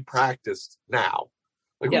closely practiced now.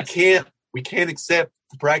 Like we can't accept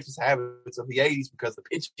the practice habits of the 80s because the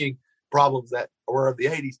pitching problems that were of the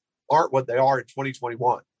 80s aren't what they are in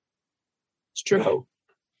 2021. It's true. You know?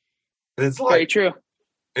 And it's like, very true.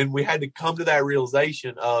 And we had to come to that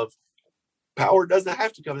realization of power doesn't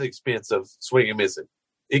have to come at the expense of swing and missing.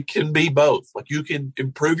 It can be both. Like you can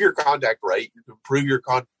improve your contact rate, you can improve your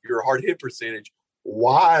hard hit percentage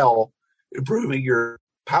while improving your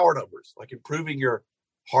power numbers, like improving your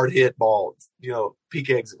hard hit ball, peak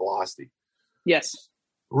exit velocity. Yes.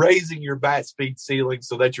 Raising your bat speed ceiling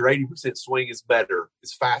so that your 80% swing is better,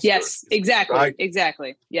 is faster. Yes, exactly. Right?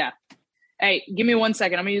 Exactly. Yeah. Hey, give me 1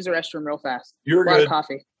 second. I'm going to use the restroom real fast. You're good. A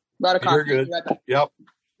lot of coffee. You're good. Yep.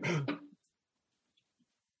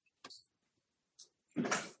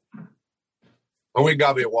 I went and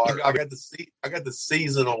got me a water. I got the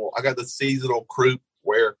seasonal croup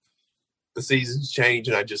where the seasons change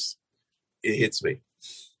and it hits me.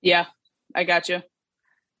 Yeah, I got you.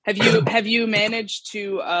 Have you managed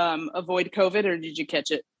to avoid COVID or did you catch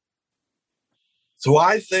it? So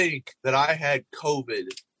I think that I had COVID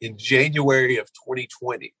in January of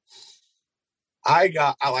 2020. I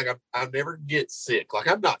never get sick. Like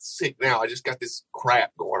I'm not sick now. I just got this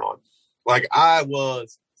crap going on. Like I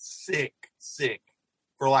was sick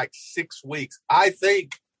for like 6 weeks. I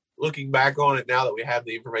think looking back on it now that we have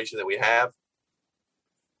the information that we have,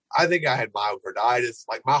 I think I had myocarditis.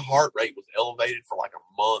 Like my heart rate was elevated for like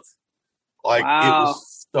a month. Like It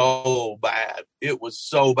was so bad. It was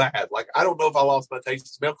so bad. Like I don't know if I lost my taste and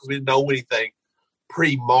smell because we didn't know anything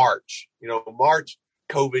pre-March. March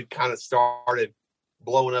COVID kind of started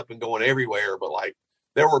blowing up and going everywhere. But like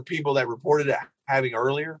there were people that reported it having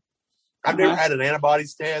earlier. I've never had an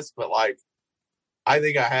antibodies test, but like I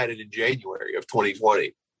think I had it in January of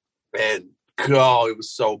 2020. And God, it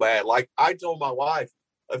was so bad. Like I told my wife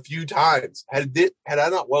a few times, had I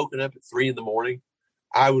not woken up at 3 a.m,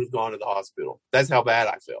 I would have gone to the hospital. That's how bad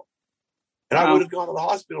I felt. And I would have gone to the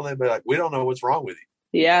hospital and they'd be like, we don't know what's wrong with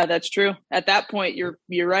you. Yeah, that's true. At that point, you're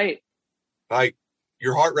right. Like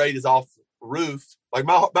your heart rate is off the roof. Like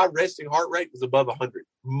my resting heart rate was above 100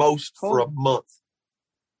 for a month.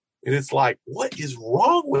 And it's like, what is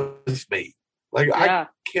wrong with me? Like I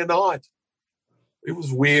cannot. It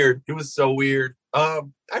was weird. It was so weird.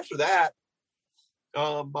 After that,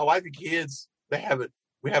 my wife and kids, we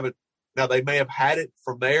haven't, now they may have had it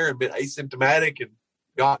from there and been asymptomatic and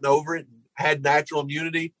gotten over it and had natural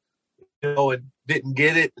immunity, and didn't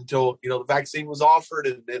get it until, the vaccine was offered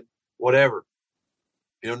and then whatever,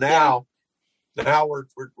 now we're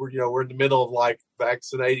in the middle of like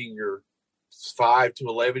vaccinating your 5 to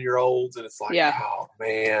 11-year-olds. And it's like, oh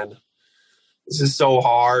man, this is so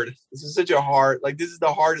hard. This is such a this is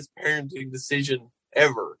the hardest parenting decision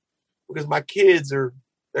ever because my kids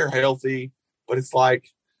they're healthy, but it's like,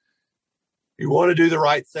 you want to do the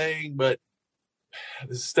right thing, but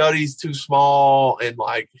the study's too small and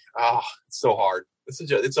like, it's so hard.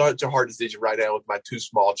 It's such a hard decision right now with my 2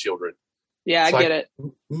 small children. Yeah, I get it.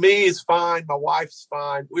 Me is fine. My wife's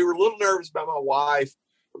fine. We were a little nervous about my wife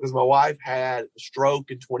because my wife had a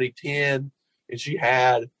stroke in 2010 and she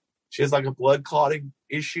has like a blood clotting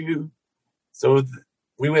issue. So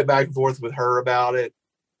we went back and forth with her about it.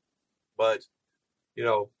 But,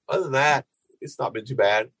 other than that, it's not been too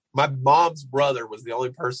bad. My mom's brother was the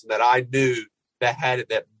only person that I knew that had it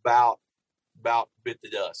that about bit the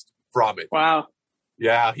dust from it. Wow.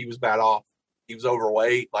 Yeah, he was bad off. He was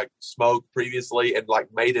overweight, like smoked previously, and like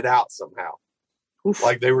made it out somehow. Oof.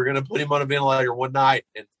 Like they were going to put him on a ventilator one night,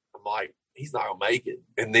 and I'm like, he's not going to make it.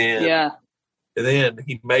 And then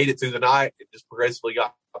he made it through the night and just progressively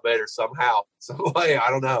got better somehow. So I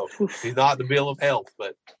don't know. He's not the bill of health,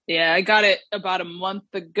 but yeah, I got it about a month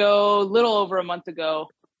ago, little over a month ago.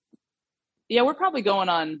 Yeah, we're probably going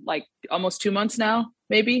on like almost 2 months now,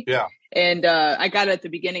 maybe. Yeah. And I got it at the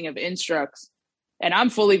beginning of Instructs, and I'm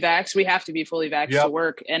fully vaxxed. We have to be fully vaxxed to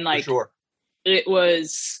work. And like, it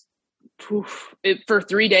was for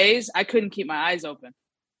 3 days, I couldn't keep my eyes open.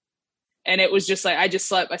 And it was just like, I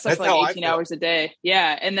slept for like 18 hours a day.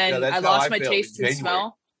 Yeah. And then I lost my taste and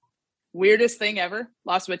smell. Weirdest thing ever.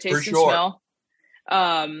 Lost my taste and smell.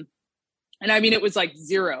 And I mean, it was like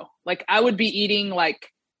zero. Like I would be eating, like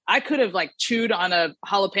I could have like chewed on a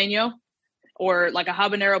jalapeno or like a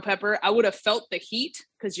habanero pepper. I would have felt the heat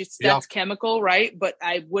because that's chemical, right? But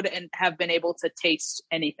I wouldn't have been able to taste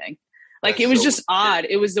anything. Like it was just odd.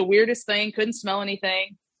 It was the weirdest thing. Couldn't smell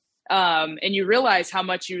anything. And you realize how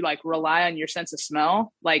much you like rely on your sense of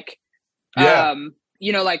smell. Like,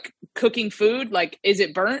 you know, like cooking food, like, is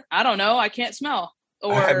it burnt? I don't know. I can't smell.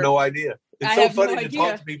 Or I have no idea. It's so funny to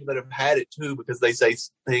talk to people that have had it too, because they say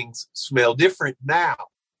things smell different now.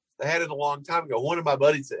 They had it a long time ago. One of my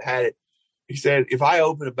buddies that had it, he said, if I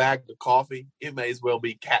open a bag of coffee, it may as well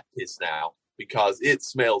be cat piss now because it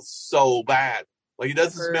smells so bad. Like it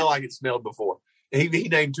doesn't smell like it smelled before. And he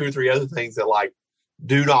named 2 or 3 other things that like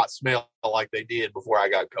do not smell like they did before I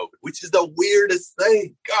got COVID, which is the weirdest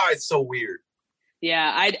thing. God, it's so weird.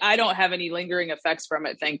 Yeah, I don't have any lingering effects from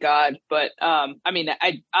it, thank God. But I mean,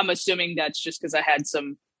 I'm assuming that's just because I had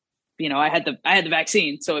some, you know, I had the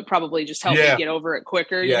vaccine, so it probably just helped me get over it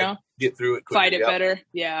quicker. You know, get through it quicker, fight it better.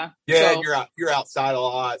 Yeah, yeah. So, and you're outside a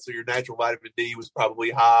lot, so your natural vitamin D was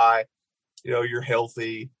probably high. You know, you're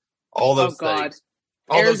healthy. All those things.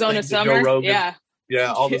 All Arizona those things summer,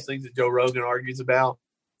 all those things that Joe Rogan argues about.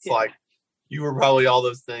 It's like you were probably all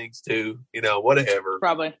those things too. You know, whatever.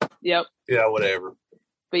 Probably. Yep. Yeah, whatever.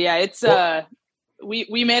 But yeah, it's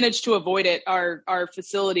we managed to avoid it. Our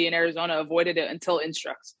facility in Arizona avoided it until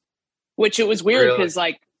Instructs, which it was weird because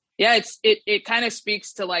it kind of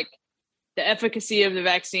speaks to like the efficacy of the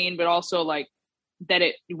vaccine, but also like that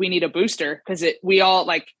we need a booster because we all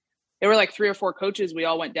like there were like 3 or 4 coaches. We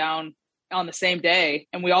all went down on the same day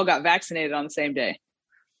and we all got vaccinated on the same day.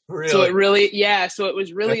 Really? So it really, so it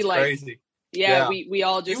was really That's like, crazy. We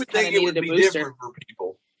all just kind of needed a booster. You would think it would be different for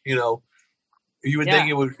people, you know, you would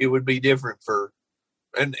think it would be different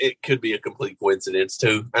and it could be a complete coincidence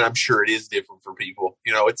too. And I'm sure it is different for people.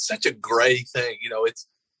 You know, it's such a gray thing. You know,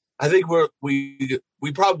 I think we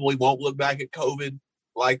probably won't look back at COVID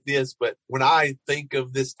like this, but when I think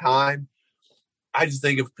of this time, I just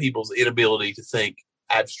think of people's inability to think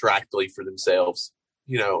abstractly for themselves.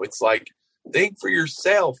 You know, it's like, think for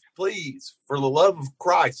yourself, please. For the love of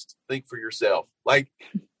Christ, think for yourself. Like,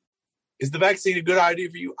 is the vaccine a good idea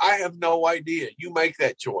for you? I have no idea. You make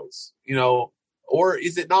that choice, you know, or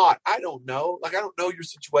is it not? I don't know. Like, I don't know your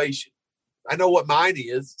situation. I know what mine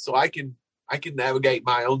is, so I can navigate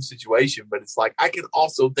my own situation, but it's like, I can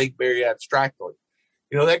also think very abstractly.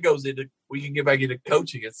 You know, that goes into, we can get back into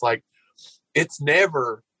coaching. It's like, it's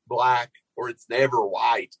never black or it's never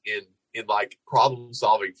white in like problem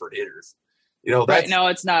solving for hitters. You know, right? No,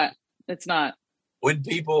 it's not. It's not. When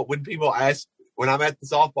people ask, when I'm at the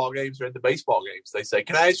softball games or at the baseball games, they say,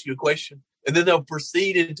 "Can I ask you a question?" And then they'll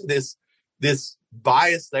proceed into this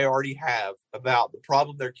bias they already have about the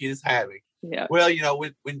problem their kid is having. Yeah. Well, you know,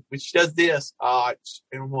 when she does this, and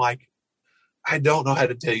I'm like, I don't know how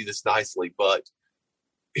to tell you this nicely, but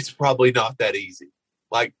it's probably not that easy.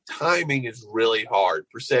 Like, timing is really hard.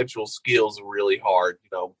 Perceptual skills are really hard. You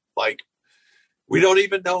know, like, we don't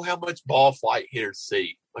even know how much ball flight hitters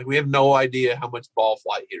see. Like, we have no idea how much ball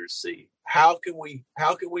flight hitters see. How can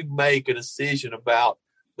we make a decision about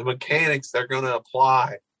the mechanics they're going to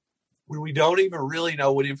apply when we don't even really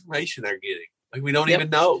know what information they're getting? Like, we don't even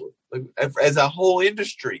know. Like, as a whole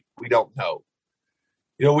industry, we don't know.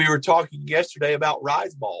 You know, we were talking yesterday about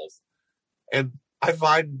rise balls, and I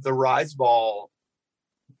find the rise ball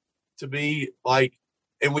to be like,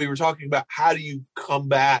 and we were talking about how do you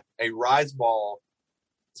combat a rise ball,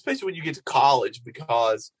 especially when you get to college,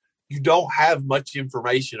 because you don't have much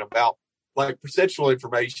information about, like, perceptual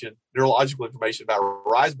information, neurological information about a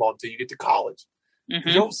rise ball until you get to college. Mm-hmm.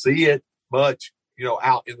 You don't see it much, you know,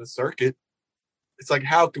 out in the circuit. It's like,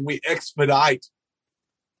 how can we expedite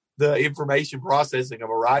the information processing of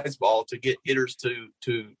a rise ball to get hitters to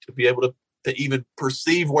be able to even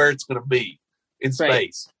perceive where it's going to be? in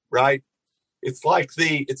space, right? It's like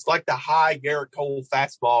the high Garrett Cole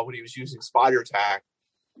fastball when he was using spider tack.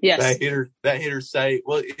 Yes. That hitter say,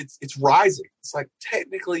 well, it's rising. It's like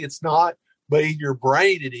technically it's not, but in your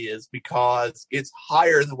brain it is because it's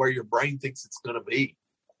higher than where your brain thinks it's going to be.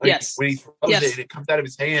 Like yes. When he throws it and it comes out of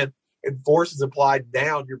his hand and force is applied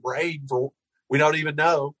down your brain we don't even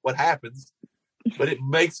know what happens, but it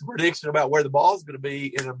makes a prediction about where the ball is going to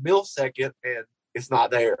be in a millisecond, and it's not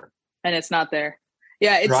there. And it's not there.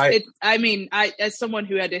 Yeah, I as someone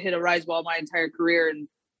who had to hit a rise ball my entire career and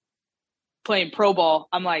playing pro ball,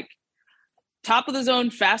 I'm like, top of the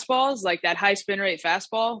zone fastballs, like that high spin rate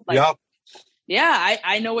fastball. Like, yep. Yeah,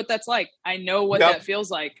 I know what that's like. I know what that feels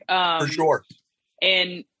like. For sure.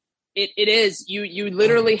 And it is, you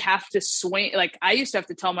literally have to swing. Like I used to have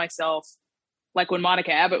to tell myself, like when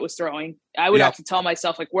Monica Abbott was throwing, I would have to tell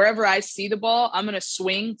myself, like, wherever I see the ball, I'm going to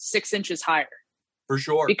swing 6 inches higher. For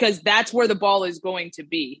sure. Because that's where the ball is going to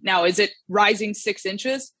be. Now, is it rising 6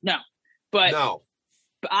 inches? No. But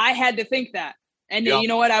I had to think that. And you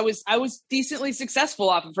know what? I was decently successful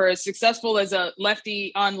off of her, as successful as a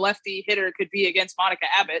lefty on lefty hitter could be against Monica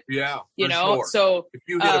Abbott. Yeah. You know, sure. So if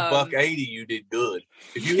you hit a $180, you did good.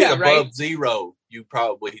 If you hit above zero, you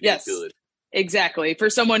probably did good. Exactly. For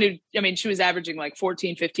someone who, I mean, she was averaging like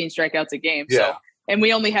 14, 15 strikeouts a game. Yeah. So, and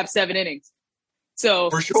we only have 7 innings. So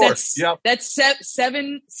for sure. That's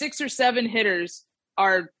 6 or 7 hitters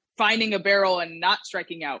are finding a barrel and not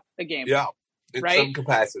striking out a game. Yeah. In some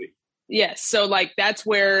capacity. Yes. So like, that's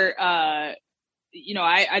where, you know,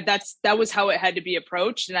 that was how it had to be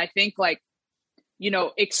approached. And I think like, you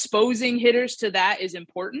know, exposing hitters to that is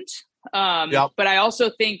important. But I also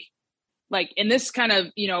think like, in this kind of,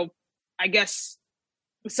 you know, I guess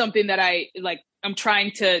something that I'm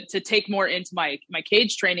trying to take more into my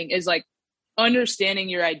cage training is like understanding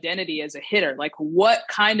your identity as a hitter. Like, what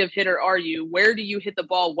kind of hitter are you? Where do you hit the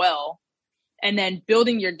ball well? And then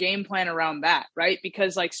building your game plan around that, right?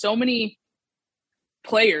 Because like so many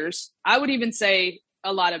players, I would even say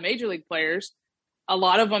a lot of major league players, a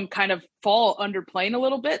lot of them kind of fall underplaying a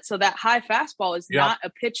little bit. So that high fastball is not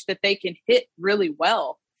a pitch that they can hit really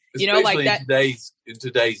well. Especially, you know, like that in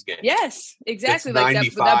today's game. Yes, exactly. It's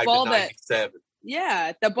like that ball that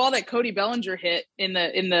the ball that Cody Bellinger hit in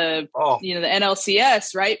the you know, the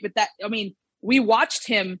NLCS, right? But that, I mean, we watched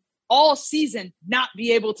him all season not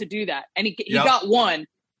be able to do that, and he got one.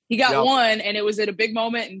 He got one, and it was at a big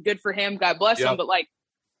moment, and good for him. God bless him. But like,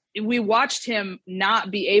 we watched him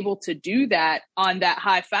not be able to do that on that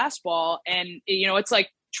high fastball, and you know, it's like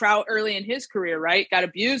Trout early in his career, right? Got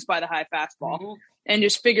abused by the high fastball and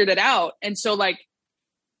just figured it out. And so like,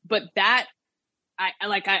 but that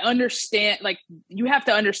I understand, like, you have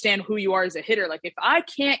to understand who you are as a hitter. Like, if I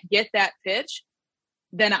can't get that pitch,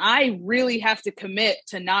 then I really have to commit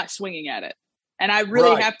to not swinging at it. And I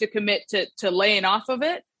really have to commit to laying off of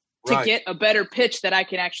it to get a better pitch that I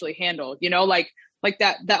can actually handle, you know, like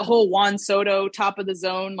that whole Juan Soto top of the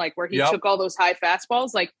zone, like where he took all those high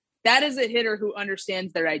fastballs, like that is a hitter who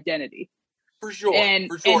understands their identity. For sure.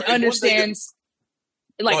 And understands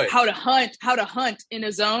like how to hunt in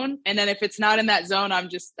a zone. And then if it's not in that zone, I'm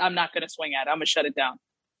not going to swing at it. I'm going to shut it down.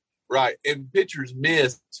 Right. And pitchers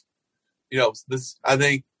miss, you know, this, I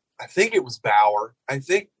think it was Bauer.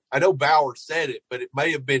 I know Bauer said it, but it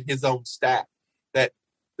may have been his own stat that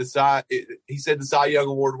he said the Cy Young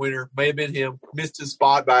Award winner may have been him, missed his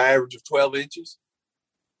spot by an average of 12 inches.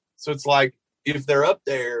 So it's like, if they're up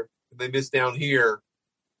there and they miss down here,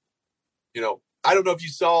 you know, I don't know if you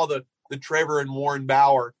saw the Trevor and Warren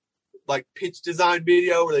Bauer like pitch design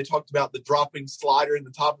video where they talked about the dropping slider in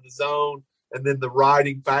the top of the zone and then the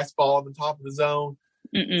riding fastball on the top of the zone.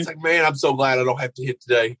 It's like, man, I'm so glad I don't have to hit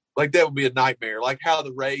today. Like, that would be a nightmare. Like how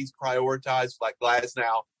the Rays prioritize, like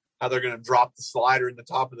Glasnow, how they're going to drop the slider in the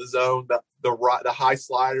top of the zone, the high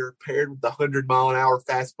slider paired with the 100-mile-an-hour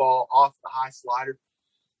fastball off the high slider.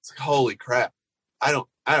 It's like, holy crap. I don't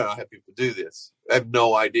know how people do this. I have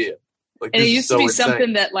no idea. Like, and it used to be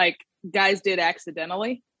something that like guys did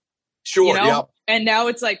accidentally. Sure. You know? And now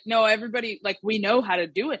it's like, no, everybody, like, we know how to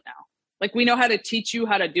do it now. Like, we know how to teach you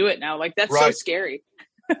how to do it now. Like, that's so scary.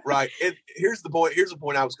 Right. And here's the point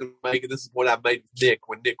I was going to make, and this is what I made Nick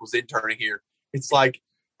when Nick was interning here. It's like,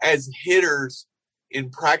 as hitters in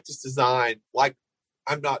practice design, like,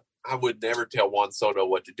 I would never tell Juan Soto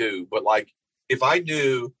what to do, but like, if I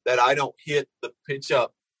knew that I don't hit the pitch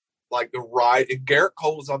up like the right, and Garrett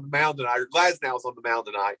Cole was on the mound tonight, or Glasnow was on the mound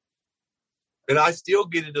tonight, and I still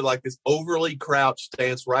get into like this overly crouched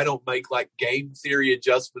stance where I don't make like game theory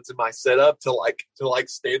adjustments in my setup to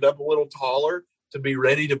stand up a little taller to be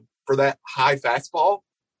ready for that high fastball.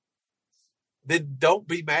 then don't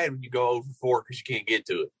be mad when you go over 4 because you can't get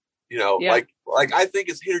to it. Yeah. Like I think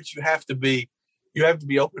as hitters, you have to be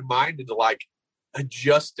open minded to like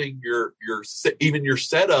adjusting your even your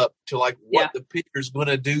setup to like what the pitcher's going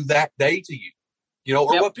to do that day to you, or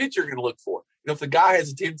what pitch you're going to look for. If the guy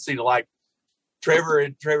has a tendency to like Trevor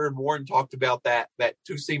and Warren talked about that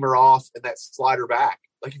 2-seamer off and that slider back.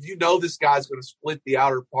 Like if you know this guy's going to split the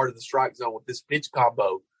outer part of the strike zone with this pitch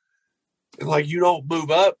combo, and like you don't move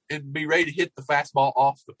up and be ready to hit the fastball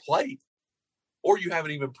off the plate, or you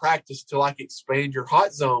haven't even practiced to like expand your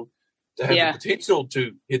hot zone to have the potential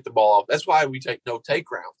to hit the ball off. That's why we take no take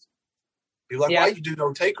rounds. People are like, why you do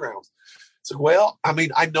no take rounds? It's like, well, I mean,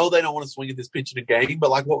 I know they don't want to swing at this pitch in a game, but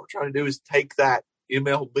like what we're trying to do is take that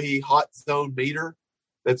MLB hot zone meter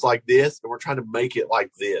that's like this, and we're trying to make it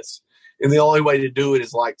like this. And the only way to do it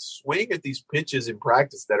is like swing at these pitches in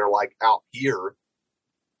practice that are like out here.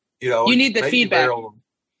 You need the feedback.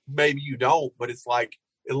 Maybe you don't, but it's like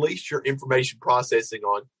at least your information processing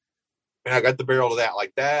on, and I got the barrel to that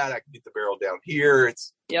like that. I can get the barrel down here.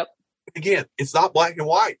 It's again, it's not black and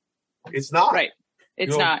white. It's not right.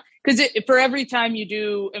 It's not because for every time you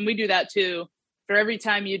do, and we do that too. For every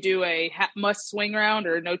time you do a must swing round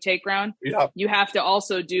or no take round, you have to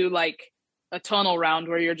also do like a tunnel round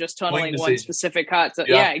where you're just tunneling one specific hot. So,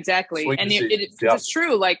 yeah, exactly. Swing and it's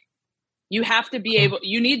true. Like you have to be able.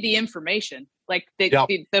 You need the information, like the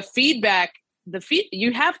feedback.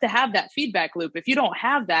 You have to have that feedback loop. If you don't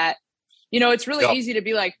have that, it's really easy to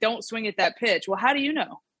be like, don't swing at that pitch. Well, how do you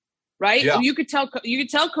know? Right? Yeah. You could tell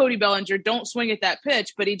Cody Bellinger, don't swing at that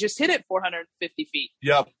pitch, but he just hit it 450 feet.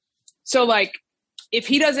 Yep. So like, if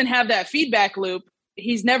he doesn't have that feedback loop,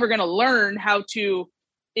 he's never going to learn how to,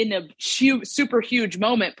 in a super huge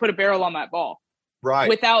moment, put a barrel on that ball. Right.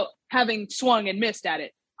 Without having swung and missed at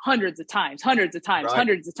it hundreds of times.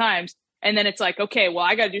 And then it's like, okay, well,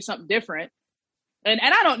 I got to do something different. And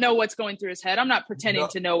I don't know what's going through his head. I'm not pretending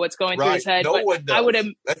to know what's going through his head. No but one does. I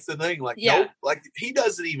would. That's the thing. Like, like he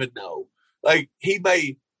doesn't even know. Like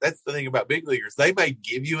that's the thing about big leaguers. They may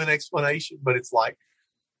give you an explanation, but it's like,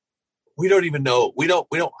 we don't even know. We don't,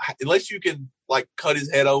 unless you can like cut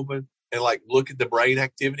his head open and like look at the brain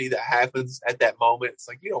activity that happens at that moment. It's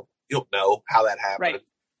like, you don't know how that happened.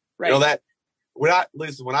 Right. That when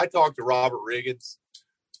I talk to Robert Riggins,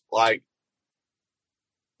 like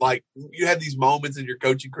you have these moments in your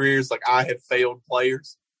coaching careers, like I have failed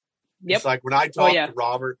players. Yep. It's like when I talk to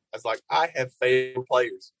Robert, I was like, I have failed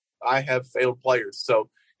players. So,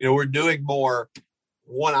 we're doing more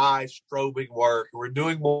one eye strobing work. We're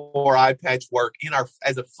doing more eye patch work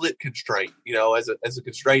as a flip constraint, as a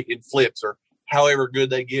constraint in flips, or however good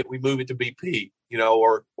they get, we move it to BP,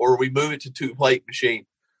 or we move it to 2-plate machine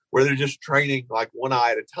where they're just training like one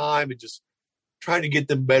eye at a time and just trying to get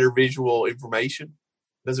them better visual information.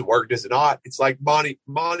 Does it work? Does it not? It's like Monty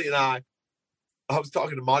and I was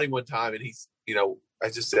talking to Monty one time, and he's, I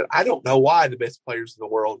just said, I don't know why the best players in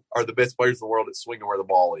the world are the best players in the world at swinging where the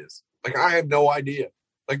ball is. Like, I have no idea.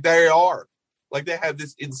 Like, they are. Like, they have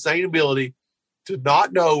this insane ability to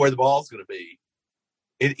not know where the ball is going to be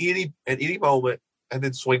at any moment and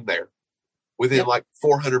then swing there within like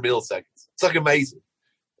 400 milliseconds. It's like amazing.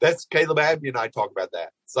 That's Caleb Abney and I talk about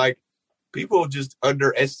that. It's like people just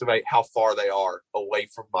underestimate how far they are away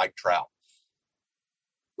from Mike Trout.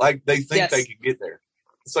 Like, they think they can get there.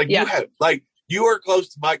 It's like you are close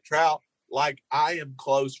to Mike Trout, like I am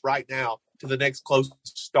close right now to the next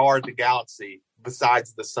closest star in the galaxy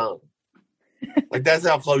besides the sun. Like, that's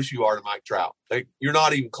how close you are to Mike Trout. Like, you're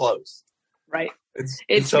not even close. Right.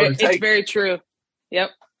 It's very true. Yep.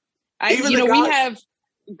 I was going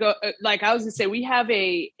to say, we have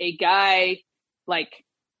a guy like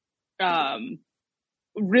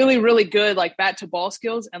really, really good, like bat to ball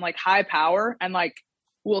skills and like high power, and like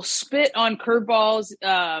will spit on curveballs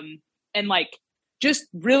and like just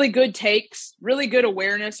really good takes, really good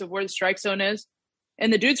awareness of where the strike zone is.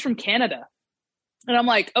 And the dude's from Canada. And I'm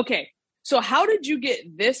like, okay, so how did you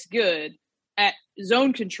get this good at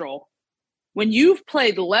zone control when you've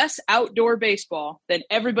played less outdoor baseball than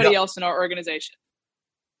everybody else in our organization?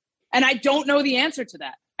 And I don't know the answer to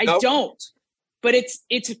that. I don't. But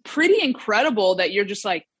it's pretty incredible that you're just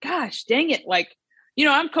like, gosh, dang it. Like,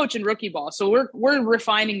 I'm coaching rookie ball, so we're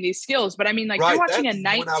refining these skills. But I mean, like, you're watching a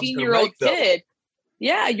 19-year-old kid.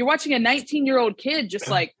 Yeah, you're watching a 19-year-old kid just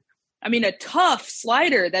like, I mean, a tough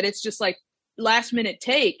slider that it's just like last minute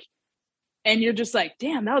take. And you're just like,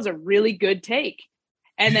 damn, that was a really good take.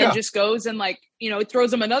 And then just goes and like, it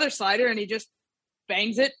throws him another slider and he just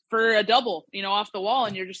bangs it for a double, off the wall.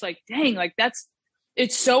 And you're just like, dang, like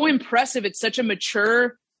it's so impressive. It's such a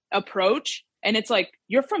mature approach. And it's like,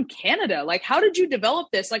 you're from Canada. Like, how did you develop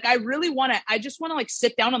this? Like, I just want to like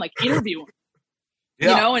sit down and like interview him, you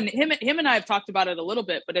know, and him and I have talked about it a little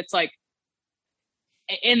bit, but it's like,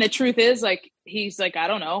 and the truth is like, he's like, I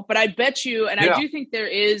don't know, but I bet you, and I do think there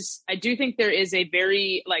is a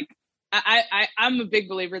very like, I'm a big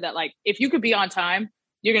believer that like, if you could be on time,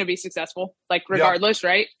 you're going to be successful, like regardless,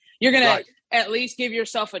 right? You're going to at least give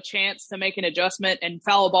yourself a chance to make an adjustment and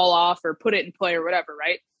foul a ball off or put it in play or whatever,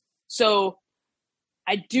 right? So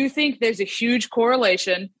I do think there's a huge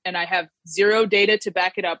correlation, and I have zero data to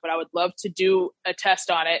back it up, but I would love to do a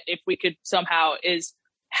test on it if we could somehow, is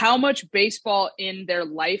how much baseball in their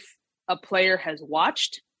life a player has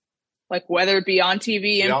watched, like whether it be on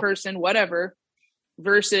TV, in person, whatever,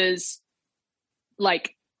 versus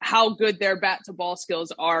like how good their bat to ball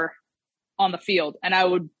skills are on the field. And I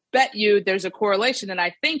would bet you there's a correlation. And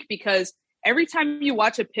I think because every time you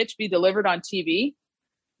watch a pitch be delivered on TV,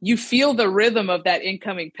 you feel the rhythm of that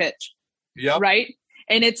incoming pitch. Yeah. Right.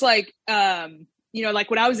 And it's like, you know, like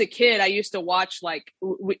when I was a kid, I used to watch like,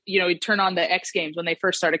 you know, we'd turn on the X Games when they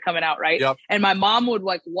first started coming out. Right. Yep. And my mom would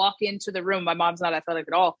like walk into the room. My mom's not athletic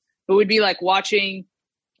at all, but we'd be like watching,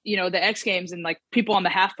 you know, the X Games and like people on the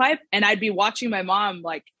half pipe. And I'd be watching my mom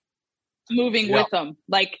like moving with them.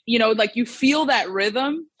 Like, you know, like you feel that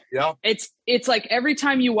rhythm. Yeah. It's like every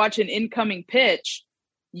time you watch an incoming pitch,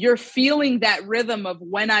 you're feeling that rhythm of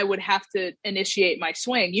when I would have to initiate my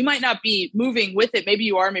swing. You might not be moving with it. Maybe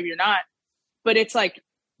you are, maybe you're not. But it's like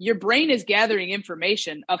your brain is gathering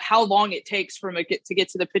information of how long it takes from it to get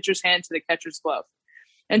to the pitcher's hand to the catcher's glove.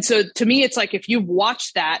 And so to me, it's like if you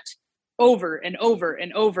watch that over and over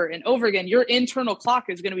and over and over again, your internal clock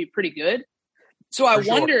is going to be pretty good. So I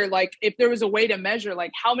wonder, like, if there was a way to measure,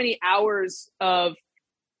 like, how many hours of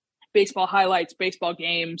baseball highlights, baseball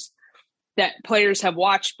games that players have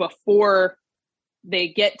watched before they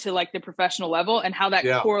get to like the professional level, and how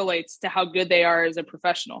that correlates to how good they are as a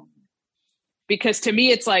professional. Because to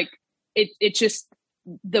me, it's like, it just,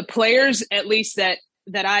 the players, at least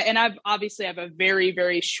I've obviously have a very,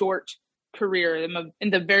 very short career. I'm in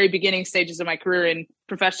the very beginning stages of my career in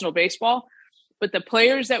professional baseball, but the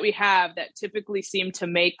players that we have that typically seem to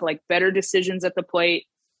make like better decisions at the plate,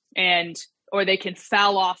 or they can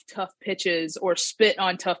foul off tough pitches or spit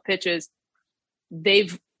on tough pitches,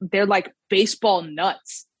 they're like baseball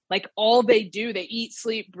nuts. Like all they do, they eat,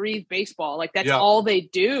 sleep, breathe baseball. Like that's all they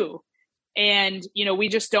do. And, you know, we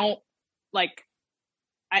just don't like,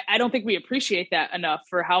 I don't think we appreciate that enough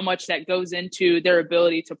for how much that goes into their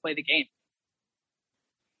ability to play the game.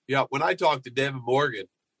 Yeah. When I talked to Devin Morgan,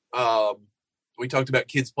 we talked about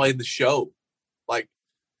kids playing the show. Like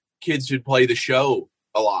kids should play the show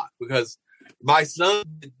a lot, because my son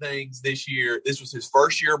did things this year. This was his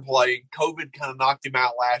first year playing. COVID kind of knocked him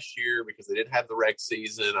out last year because they didn't have the rec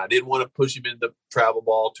season. I didn't want to push him into travel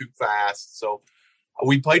ball too fast. So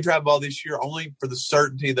we played travel ball this year only for the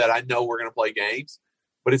certainty that I know we're going to play games.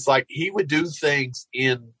 But it's like he would do things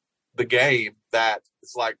in the game that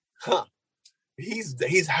it's like,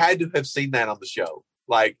 he's had to have seen that on the show.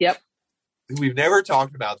 Like, we've never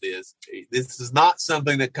talked about this. This is not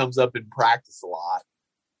something that comes up in practice a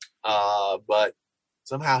lot. But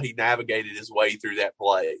somehow he navigated his way through that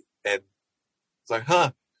play. And it's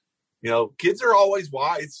like, you know, kids are always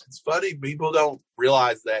wise. It's funny. People don't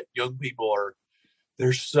realize that young people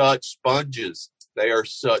they're such sponges. They are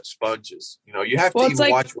such sponges. You know, you have to even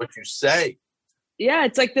watch what you say. Yeah.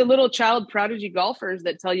 It's like the little child prodigy golfers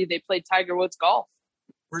that tell you they played Tiger Woods golf.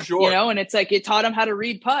 For sure. You know, and it's like, it taught them how to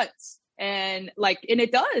read putts. And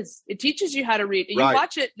it does. It teaches you how to read. You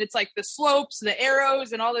watch it, and it's like the slopes, the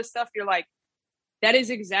arrows, and all this stuff. You're like, that is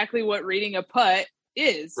exactly what reading a putt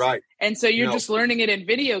is. Right. And so you're just learning it in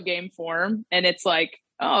video game form. And it's like,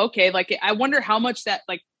 oh, okay. Like, I wonder how much that,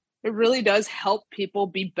 like, it really does help people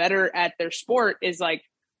be better at their sport, is like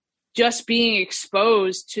just being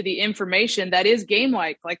exposed to the information that is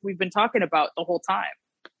game-like we've been talking about the whole time.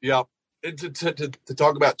 Yeah. And to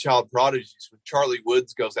talk about child prodigies, when Charlie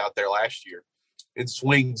Woods goes out there last year and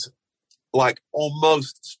swings like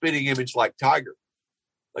almost spitting image like Tiger,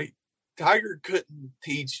 like Tiger couldn't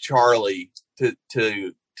teach Charlie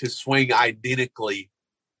to swing identically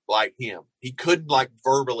like him. He couldn't like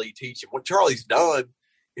verbally teach him. What Charlie's done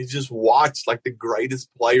is just watch like the greatest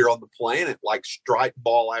player on the planet like strike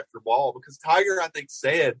ball after ball, because Tiger, I think,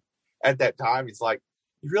 said at that time, he's like,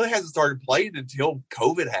 he really hasn't started playing until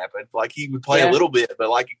COVID happened. Like he would play a little bit, but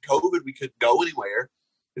like in COVID, we couldn't go anywhere.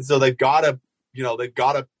 And so they've got a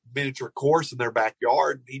miniature course in their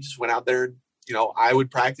backyard. And he just went out there and, you know, I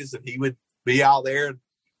would practice and he would be out there and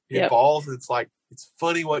hit balls. And it's like, it's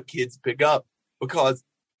funny what kids pick up, because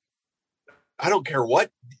I don't care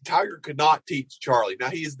what. Tiger could not teach Charlie. Now,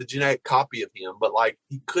 he is the genetic copy of him, but like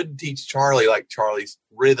he couldn't teach Charlie like Charlie's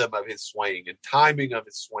rhythm of his swing and timing of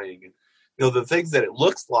his swing and, you know, the things that it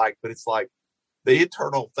looks like, but it's like the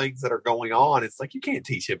internal things that are going on. It's like, you can't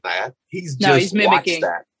teach him that. He's mimicking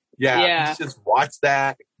that. Yeah. He's just watched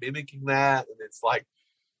that, mimicking that. And it's like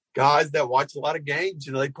guys that watch a lot of games,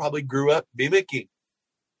 you know, they probably grew up mimicking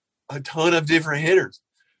a ton of different hitters.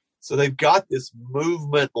 So they've got this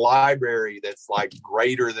movement library that's like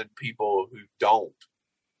greater than people who don't,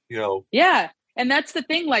 you know. Yeah. And that's the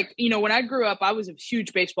thing. Like, you know, when I grew up, I was a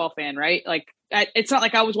huge baseball fan, right? Like, it's not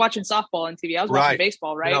like I was watching softball on TV. I was watching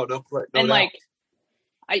baseball, right? No and doubt.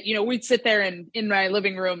 Like, you know, we'd sit there and in my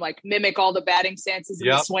living room, like mimic all the batting stances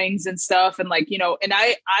and the swings and stuff. And like, you know, and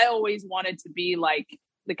I always wanted to be like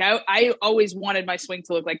I always wanted my swing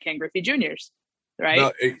to look like Ken Griffey Jr.'s. Right.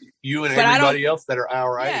 No, you and everybody else that are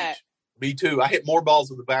our age. Me too. I hit more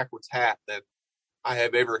balls with a backwards hat than I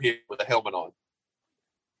have ever hit with a helmet on.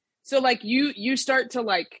 So like you start to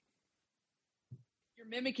like, you're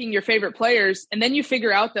mimicking your favorite players, and then you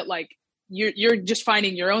figure out that like you're just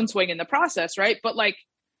finding your own swing in the process. Right. But like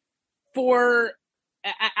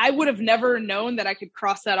I would have never known that I could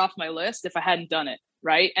cross that off my list if I hadn't done it.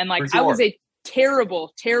 Right. And like, I was a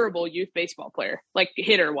terrible, terrible youth baseball player, like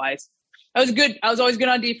hitter wise. I was good. I was always good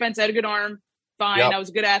on defense. I had a good arm. Fine. Yep. I was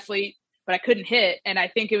a good athlete, but I couldn't hit. And I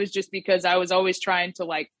think it was just because I was always trying to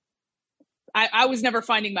like, I was never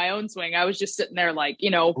finding my own swing. I was just sitting there like,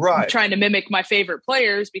 you know, trying to mimic my favorite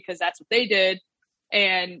players because that's what they did.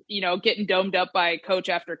 And, you know, getting domed up by coach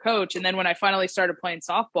after coach. And then when I finally started playing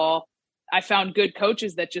softball, I found good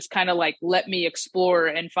coaches that just kind of like let me explore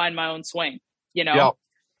and find my own swing, you know? Yep.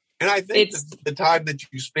 And I think the time that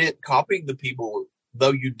you spent copying the people,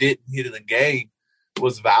 though you didn't hit in the game,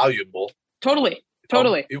 was valuable. Totally.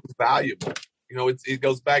 It was valuable. You know, it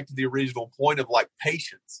goes back to the original point of like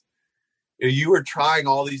patience. You were trying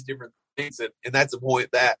all these different things, and that's a point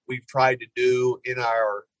that we've tried to do in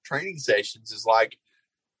our training sessions is like,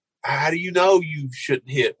 how do you know you shouldn't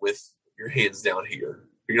hit with your hands down here?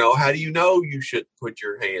 You know, how do you know you shouldn't put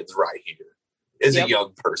your hands right here as a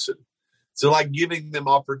young person? So like giving them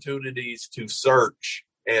opportunities to search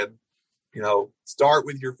and, you know, start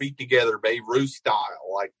with your feet together, Babe Ruth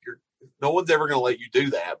style. Like no one's ever going to let you do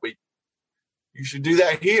that, but you should do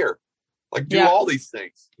that here. Like do all these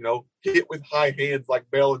things, you know, hit with high hands like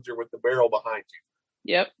Bellinger with the barrel behind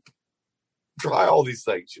you. Yep. Try all these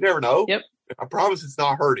things. You never know. Yep. I promise it's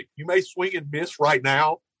not hurting. You may swing and miss right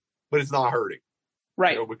now, but it's not hurting.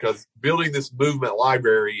 Right. You know, because building this movement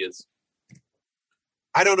library is,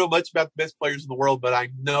 I don't know much about the best players in the world, but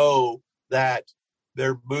I know that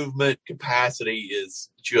their movement capacity is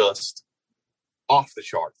just off the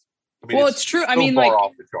charts. I mean, it's true. I mean, like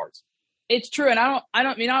off the charts. It's true. And I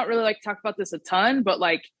don't really like to talk about this a ton, but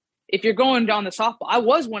like if you're going down the softball, I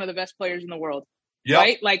was one of the best players in the world. Yep.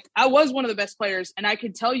 Right. Like I was one of the best players. And I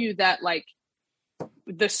can tell you that like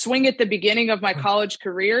the swing at the beginning of my college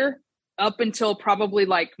career up until probably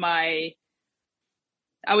like I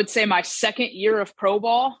would say my second year of pro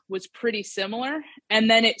ball was pretty similar. And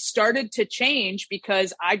then it started to change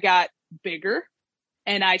because I got bigger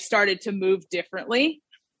and I started to move differently.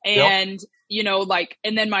 And, you know, like,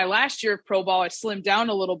 and then my last year of pro ball, I slimmed down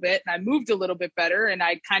a little bit and I moved a little bit better. And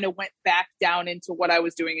I kind of went back down into what I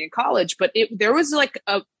was doing in college. But there was like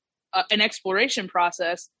an exploration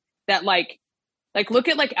process that like look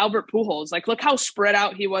at like Albert Pujols, like look how spread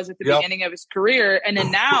out he was at the beginning of his career. And then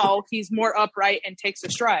now he's more upright and takes a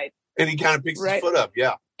stride. And he kind of picks his foot up.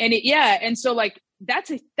 Yeah. And and so like, that's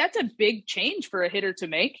a big change for a hitter to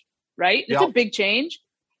make, right? It's a big change.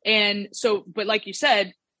 And so, but like you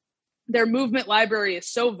said, their movement library is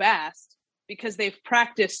so vast because they've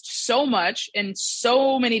practiced so much in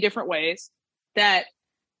so many different ways that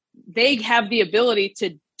they have the ability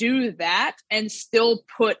to do that and still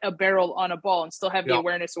put a barrel on a ball and still have the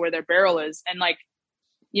awareness of where their barrel is. And like,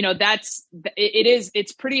 you know,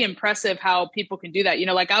 it's pretty impressive how people can do that. You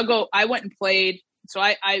know, like I went and played. So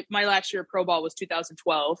my last year of pro ball was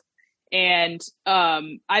 2012. And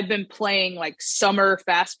I've been playing like summer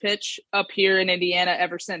fast pitch up here in Indiana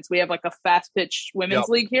ever since. We have like a fast pitch women's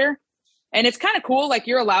league here. And it's kind of cool. Like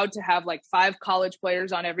you're allowed to have like 5 college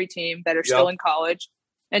players on every team that are still in college.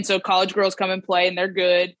 And so college girls come and play and they're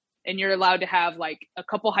good. And you're allowed to have like a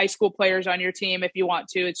couple high school players on your team if you want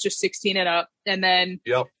to. It's just 16 and up. And then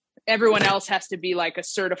everyone else has to be like a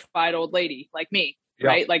certified old lady like me,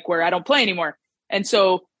 right? Like where I don't play anymore. And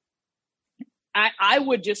so I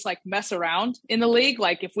would just like mess around in the league.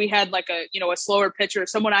 Like if we had like a slower pitcher,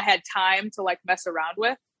 someone I had time to like mess around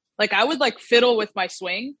with, Like I would like fiddle with my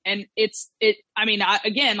swing, and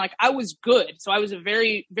I was good. So I was a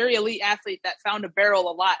very, very elite athlete that found a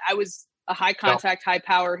barrel a lot. I was a high contact, high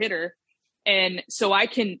power hitter. And so I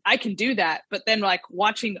can do that. But then like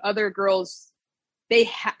watching other girls, they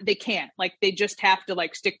can't, like, they just have to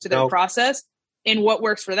like stick to their process and what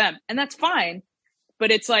works for them. And that's fine.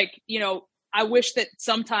 But it's like, I wish that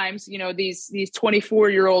sometimes, these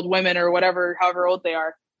 24-year-old women or whatever, however old they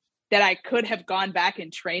are, that I could have gone back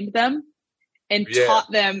and trained them and taught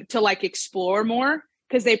them to like explore more,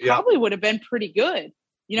 because they probably would have been pretty good.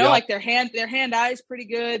 Like their hand-eye is pretty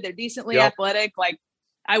good. They're decently athletic. Like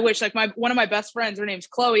I wish, like one of my best friends, her name's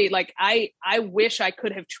Chloe. Like I wish I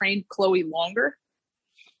could have trained Chloe longer,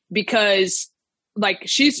 because like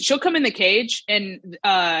she'll come in the cage and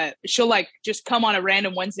she'll like just come on a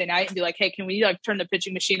random Wednesday night and be like, hey, can we like turn the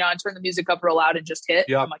pitching machine on, turn the music up real loud and just hit?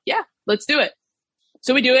 I'm like, yeah, let's do it.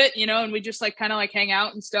 So we do it, and we just like kind of like hang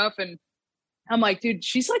out and stuff. And I'm like, dude,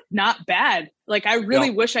 she's like not bad. Like I really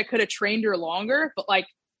wish I could have trained her longer, but like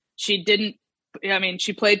she didn't. I mean,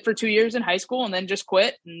 she played for 2 years in high school and then just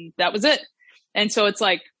quit, and that was it. And so it's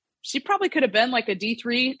like she probably could have been like a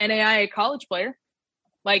D3 NAIA college player.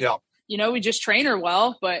 Like, we just train her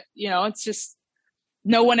well, but it's just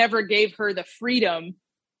no one ever gave her the freedom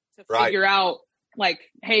to figure out like,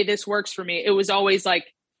 hey, this works for me. It was always like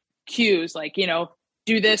cues, like,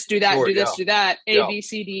 do this, do that, do this, do that, A, B,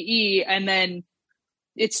 C, D, E. And then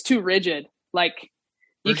it's too rigid. Like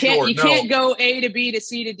you can't go A to B to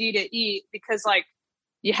C to D to E, because like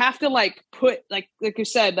you have to like put, like you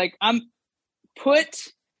said, like put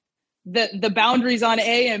the boundaries on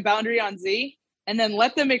A and boundary on Z, and then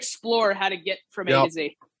let them explore how to get from A to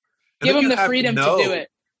Z. Give them the freedom to do it.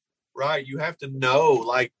 Right. You have to know,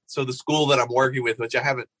 like, so the school that I'm working with, which I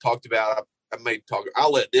haven't talked about,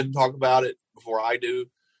 I'll let them talk about it before I do.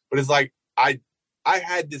 But it's like, I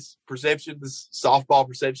had this perception, this softball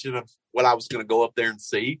perception of what I was going to go up there and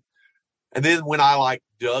see. And then when I like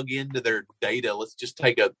dug into their data, let's just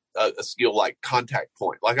take a skill like contact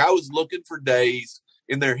point. Like I was looking for days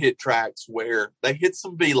in their hit tracks where they hit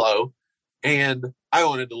some velo, and I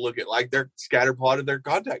wanted to look at like their scatter plot of their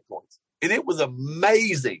contact points. And it was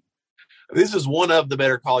amazing. This is one of the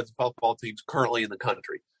better college football teams currently in the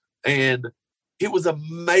country. And it was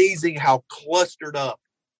amazing how clustered up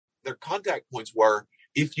their contact points were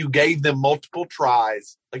if you gave them multiple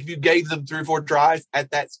tries. Like if you gave them 3 or 4 tries at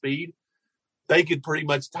that speed, they could pretty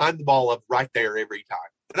much time the ball up right there every time.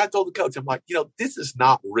 And I told the coach, I'm like, this is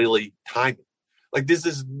not really timing. Like this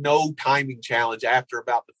is no timing challenge after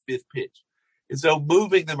about the 5th pitch. And so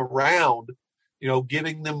moving them around,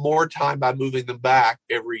 giving them more time by moving them back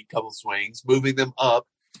every couple swings, moving them up,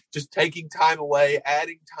 just taking time away,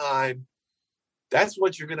 adding time. That's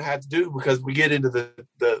what you're going to have to do, because we get into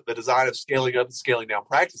the design of scaling up and scaling down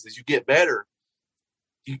practices. You get better.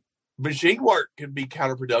 Machine work can be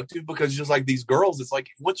counterproductive, because just like these girls, it's like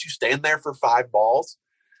once you stand there for 5 balls,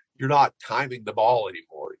 you're not timing the ball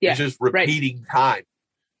anymore. You're just repeating time.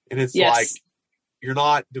 And it's like you're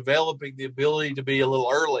not developing the ability to be a little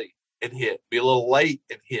early and hit, be a little late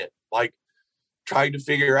and hit, like trying to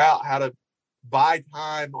figure out how to buy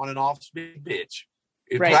time on an off-speed pitch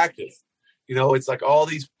in practice. It's like all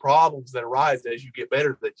these problems that arise as you get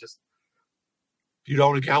better that just you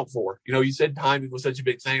don't account for. You said timing was such a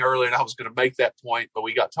big thing earlier, and I was going to make that point, but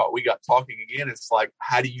we got talking again. It's like,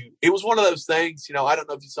 it was one of those things, I don't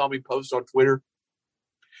know if you saw me post on Twitter.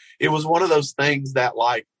 It was one of those things that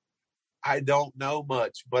like, I don't know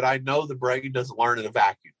much, but I know the brain doesn't learn in a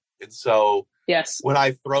vacuum. And so when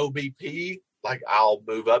I throw BP, like I'll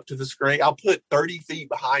move up to the screen. I'll put 30 feet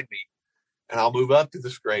behind me, and I'll move up to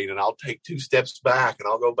the screen, and I'll take 2 steps back, and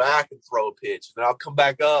I'll go back and throw a pitch, and then I'll come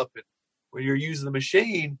back up. And when you're using the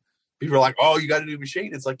machine, people are like, oh, you got to do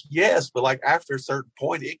machine. It's like, yes, but like after a certain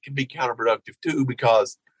point, it can be counterproductive too,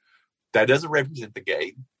 because that doesn't represent the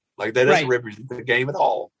game. Like that doesn't represent the game at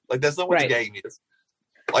all. Like that's not what the game is.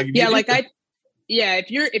 Like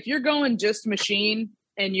if you're going just machine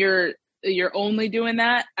and you're only doing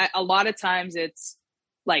that, a lot of times it's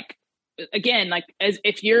like, again, like as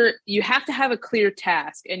if you have to have a clear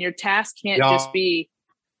task, and your task can't just be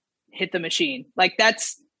hit the machine. Like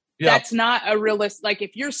that's not a realistic, like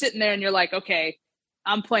if you're sitting there and you're like, okay,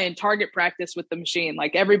 I'm playing target practice with the machine.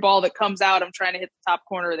 Like every ball that comes out, I'm trying to hit the top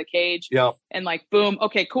corner of the cage. And like, boom.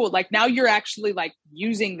 Okay, cool. Like now you're actually like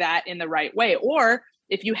using that in the right way. Or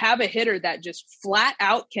if you have a hitter that just flat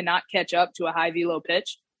out cannot catch up to a high velo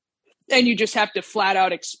pitch, and you just have to flat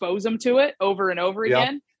out expose them to it over and over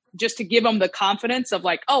again, just to give them the confidence of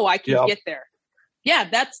like, oh, I can get there. Yeah,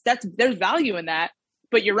 there's value in that.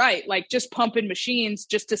 But you're right. Like just pumping machines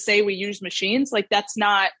just to say we use machines, like that's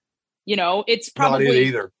not It's probably not it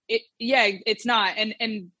either. It's not.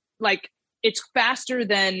 And like, it's faster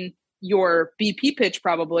than your BP pitch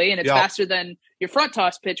probably, and it's faster than your front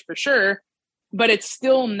toss pitch for sure, but it's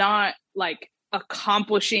still not like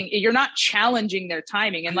accomplishing, you're not challenging their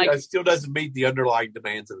timing. And like, it still doesn't meet the underlying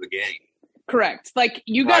demands of the game. Correct. Like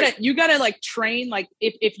you gotta like train, like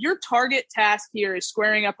if your target task here is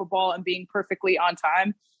squaring up a ball and being perfectly on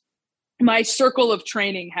time, my circle of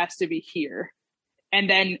training has to be here. And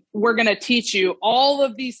then we're going to teach you all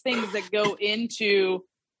of these things that go into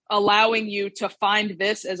allowing you to find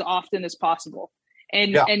this as often as possible.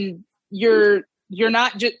 And you're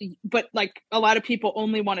not just, but like a lot of people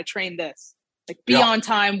only want to train this, like be on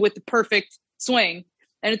time with the perfect swing.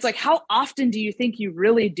 And it's like, how often do you think you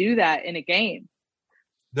really do that in a game?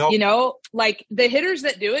 Nope. Like the hitters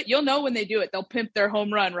that do it, you'll know when they do it, they'll pimp their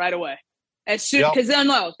home run right away. As soon, because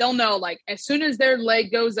they'll know, like as soon as their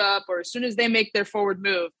leg goes up or as soon as they make their forward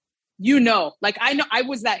move, like I know I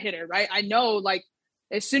was that hitter, right? I know, like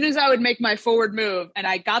as soon as I would make my forward move and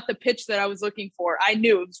I got the pitch that I was looking for, I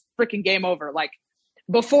knew it was freaking game over. Like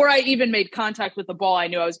before I even made contact with the ball, I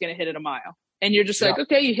knew I was going to hit it a mile. And you're just like,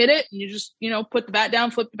 okay, you hit it and you just, put the bat down,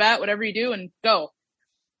 flip the bat, whatever you do and go.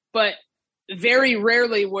 But very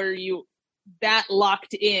rarely were you that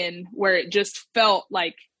locked in where it just felt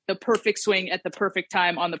like the perfect swing at the perfect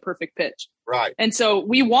time on the perfect pitch. Right. And so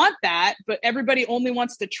we want that, but everybody only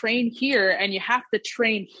wants to train here, and you have to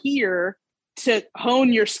train here to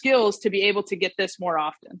hone your skills to be able to get this more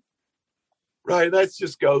often. Right. That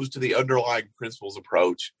just goes to the underlying principles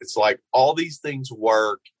approach. It's like all these things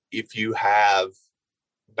work if you have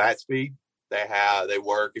bat speed. They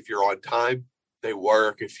work if you're on time. They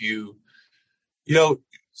work if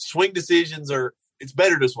swing decisions it's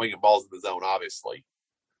better to swing at balls in the zone, obviously.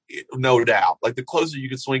 No doubt. Like the closer you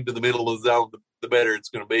can swing to the middle of the zone, the better it's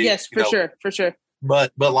going to be. Yes, for sure.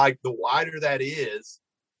 But like the wider that is,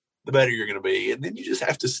 the better you're going to be. And then you just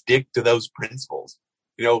have to stick to those principles,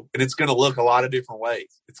 and it's going to look a lot of different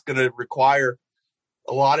ways. It's going to require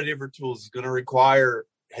a lot of different tools. It's going to require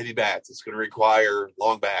heavy bats. It's going to require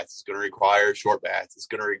long bats. It's going to require short bats. It's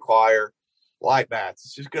going to require light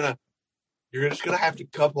bats. You're just going to have to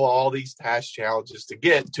couple all these task challenges to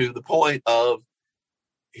get to the point of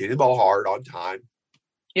hitting the ball hard on time.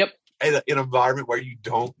 Yep. In an environment where you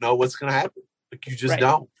don't know what's going to happen. Like you just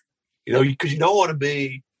don't, because you don't want to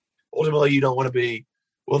be, ultimately you don't want to be,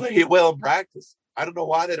 well, they hit well in practice. I don't know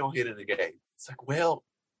why they don't hit in a game. It's like, well,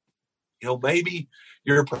 maybe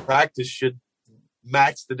your practice should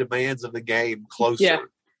match the demands of the game closer.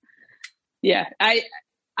 Yeah.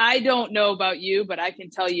 I don't know about you, but I can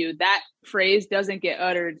tell you that phrase doesn't get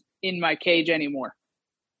uttered in my cage anymore.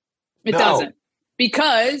 It doesn't.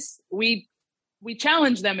 Because we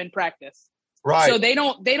challenge them in practice. Right. So they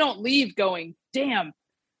don't leave going, damn,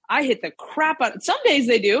 I hit the crap out. Some days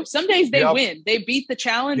they do. Some days they win. They beat the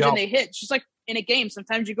challenge and they hit. It's just like in a game.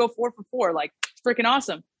 Sometimes you go 4 for 4, like it's freaking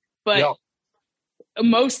awesome. But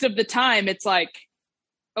most of the time it's like,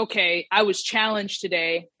 okay, I was challenged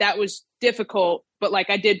today. That was difficult, but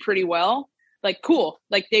like I did pretty well. Like, cool.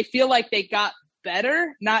 Like they feel like they got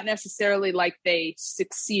better, not necessarily like they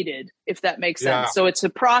succeeded, if that makes sense. So it's a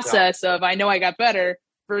process of, I know I got better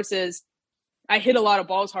versus I hit a lot of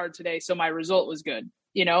balls hard today, so my result was good,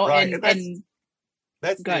 Right. and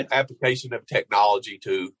that's the application of technology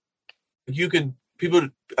too.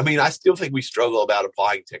 I still think we struggle about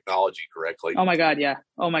applying technology correctly. Oh my God. Yeah.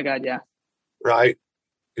 Right.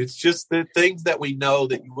 It's just the things that we know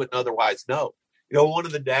that you wouldn't otherwise know. One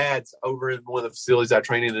of the dads over in one of the facilities I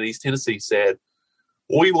trained in East Tennessee said,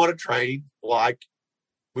 we want to train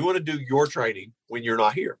we want to do your training when you're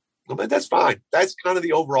not here. I mean, that's fine. That's kind of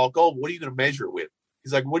the overall goal. What are you going to measure it with?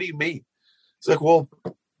 He's like, what do you mean? It's like, well,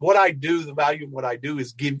 what I do, the value of what I do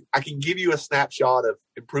is I can give you a snapshot of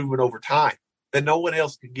improvement over time that no one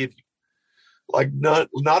else can give you. Like not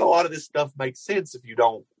a lot of this stuff makes sense if you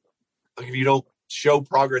don't show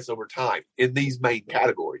progress over time in these main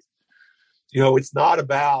categories. It's not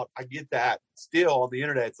about, I get that still on the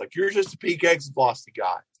internet. It's like, you're just a peak exit velocity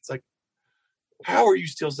guy. It's like, how are you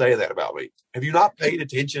still saying that about me? Have you not paid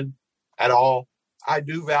attention at all? I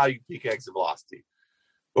do value peak exit velocity,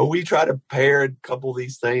 but we try to pair and couple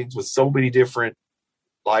these things with so many different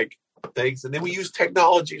things. And then we use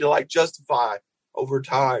technology to justify over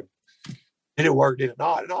time. Did it work? Did it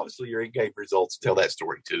not? And obviously your in-game results tell that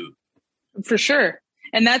story too. For sure.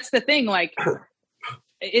 And that's the thing.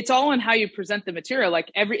 It's all in how you present the material.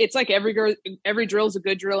 Every drill is a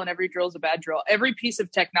good drill and every drill is a bad drill. Every piece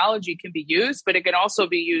of technology can be used, but it can also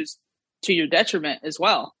be used to your detriment as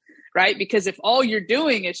well. right? Because if all you're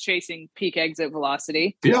doing is chasing peak exit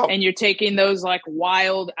velocity Yeah. and you're taking those like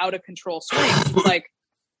wild out of control swings, it's like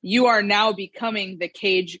you are now becoming the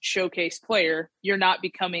cage showcase player. You're not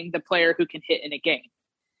becoming the player who can hit in a game.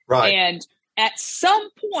 Right. And at some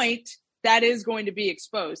point that is going to be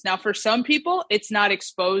exposed. Now, for some people, it's not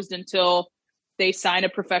exposed until they sign a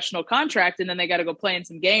professional contract and then they got to go play in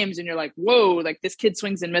some games. And you're like, whoa, like this kid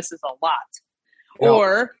swings and misses a lot. Yeah.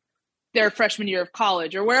 Or their freshman year of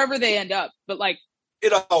college or wherever they end up. But like,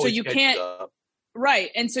 it always so you can't, up. Right.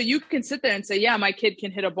 And so you can sit there and say, yeah, my kid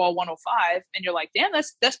can hit a ball 105. And you're like, damn,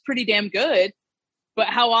 that's pretty damn good. But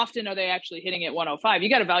how often are they actually hitting it 105? You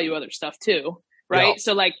got to value other stuff too. Right. Yeah.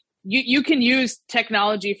 So like you can use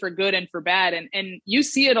technology for good and for bad. And you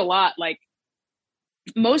see it a lot. Like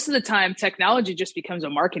most of the time technology just becomes a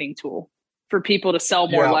marketing tool for people to sell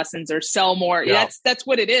more lessons or sell more. Yeah. That's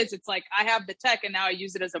what it is. It's like, I have the tech and now I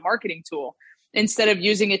use it as a marketing tool instead of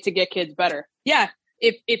using it to get kids better. Yeah.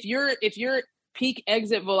 If your peak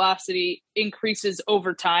exit velocity increases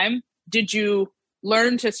over time, did you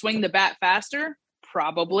learn to swing the bat faster?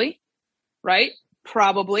 Probably. Right.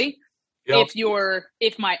 Probably. Yep.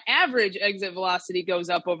 If my average exit velocity goes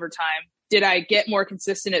up over time, did I get more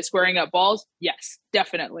consistent at squaring up balls? Yes,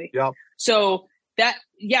 definitely. Yep. So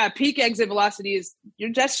peak exit velocity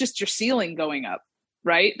that's just your ceiling going up,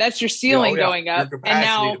 right? That's your ceiling going up. Your capacity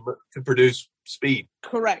and now to produce speed.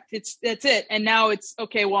 Correct. That's it. And now it's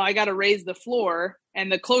okay. Well, I got to raise the floor,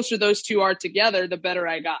 and the closer those two are together, the better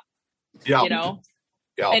I got. Yeah. You know,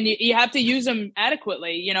 yeah. And you have to use them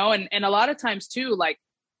adequately. You know, and a lot of times too, like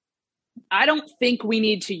I don't think we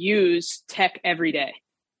need to use tech every day.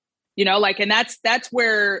 You know, like, and that's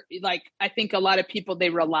where, like, I think a lot of people, they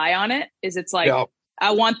rely on it is it's like,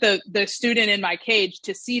 I want the student in my cage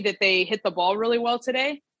to see that they hit the ball really well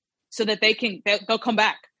today so that they'll come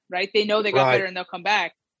back, right? They know they got better and they'll come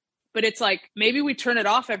back. But it's like, maybe we turn it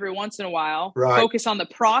off every once in a while, focus on the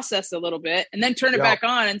process a little bit, and then turn it back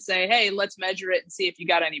on and say, hey, let's measure it and see if you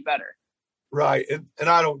got any better. Right. And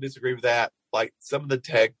I don't disagree with that. Like some of the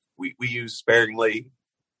tech we use sparingly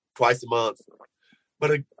twice a month.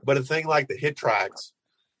 But a thing like the hit tracks,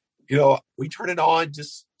 you know, we turn it on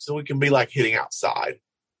just so we can be like hitting outside.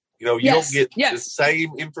 You know, you don't get the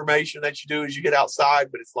same information that you do as you get outside,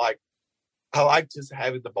 but it's like, I like just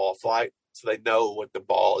having the ball flight so they know what the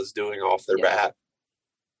ball is doing off their bat.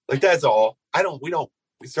 Like that's all.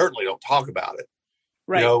 We certainly don't talk about it.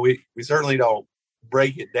 Right. You know, we certainly don't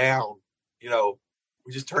break it down. You know,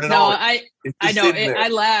 we just turn it on. I know.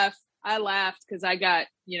 I laughed because I got,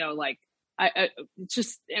 you know, like, it's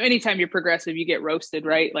just anytime you're progressive, you get roasted,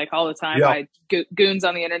 right? Like all the time by goons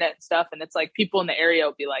on the internet and stuff. And it's like people in the area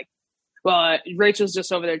will be like, well, Rachel's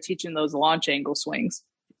just over there teaching those launch angle swings.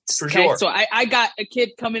 For sure. So I got a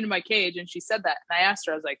kid come into my cage and she said that. And I asked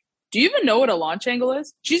her, I was like, do you even know what a launch angle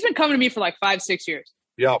is? She's been coming to me for like 5-6 years.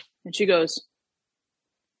 Yeah. And she goes,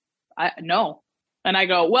 no. And I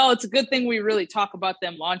go, well, it's a good thing we really talk about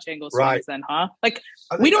them launch angle swings then, huh? Like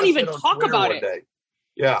we don't even talk about it. Day.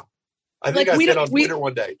 Yeah. I think I said on Twitter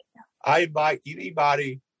one day, I invite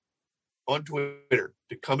anybody on Twitter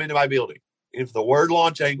to come into my building. If the word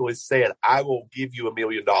launch angle is said, I will give you $1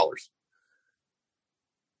 million.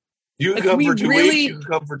 You can come for 2 weeks, you can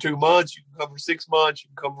come for 2 months, you can come for 6 months, you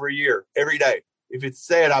can come for a year, every day. If it's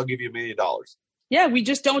said, I'll give you $1 million. Yeah, we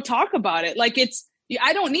just don't talk about it. Like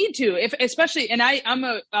I don't need to, especially, and I'm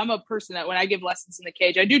a person that when I give lessons in the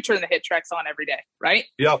cage, I do turn the hit tracks on every day, right?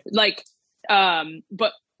 Yeah. Like,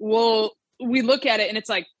 but we look at it and it's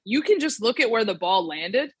like, you can just look at where the ball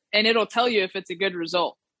landed and it'll tell you if it's a good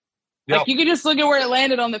result. Like you can just look at where it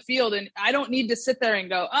landed on the field and I don't need to sit there and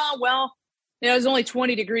go, oh, well, you know, it was only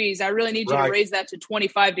 20 degrees. I really need you to raise that to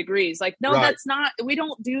 25 degrees. Like, no, that's not, we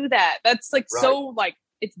don't do that. That's like, so like,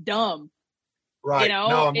 it's dumb. Right. You know,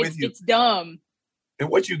 no, I'm with you. It's dumb. And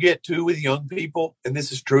what you get too with young people, and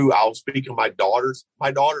this is true, I'll speak of my daughters.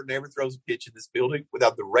 My daughter never throws a pitch in this building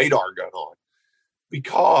without the radar gun on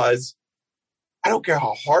because I don't care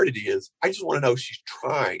how hard it is. I just want to know she's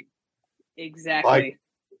trying. Exactly. Like,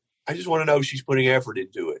 I just want to know she's putting effort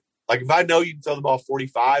into it. Like if I know you can throw the ball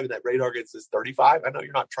 45 and that radar gun says 35, I know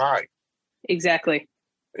you're not trying. Exactly.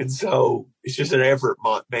 And so it's just an effort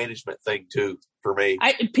management thing too for me.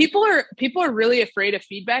 People are really afraid of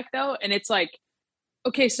feedback though, and it's like,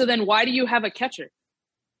 okay, so then why do you have a catcher?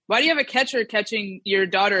 Why do you have a catcher catching your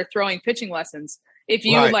daughter throwing pitching lessons? If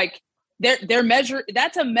you like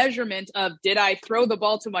that's a measurement of did I throw the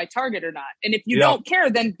ball to my target or not? And if you don't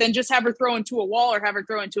care, then just have her throw into a wall or have her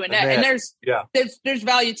throw into a net. And there's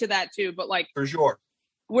value to that too. But like for sure.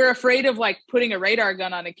 We're afraid of like putting a radar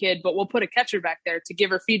gun on a kid, but we'll put a catcher back there to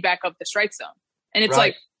give her feedback of the strike zone. And it's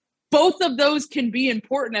like, both of those can be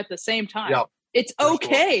important at the same time. Yep. It's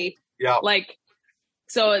okay. Sure. Yeah. Like,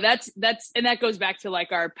 so that's, and that goes back to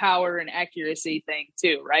like our power and accuracy thing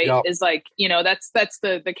too, right? Yep. Is like, that's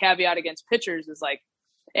the caveat against pitchers is like,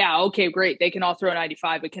 yeah, okay, great. They can all throw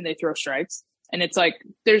 95, but can they throw strikes? And it's like,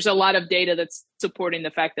 there's a lot of data that's supporting the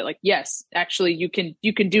fact that like, yes, actually you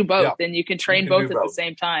can do both and you can train both at the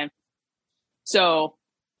same time. So,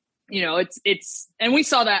 it's, and we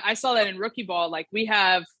saw that, I saw that in rookie ball. Like we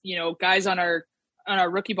have, guys on our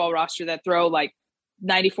rookie ball roster that throw like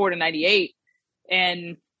 94 to 98,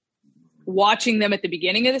 and watching them at the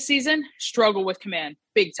beginning of the season struggle with command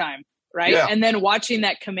big time. Right. Yeah. And then watching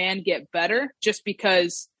that command get better just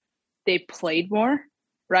because they played more.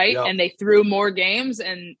 Right. Yep. And they threw more games,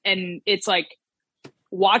 and it's like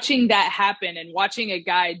watching that happen and watching a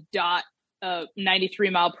guy dot a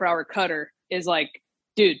 93-mile-per-hour cutter is like,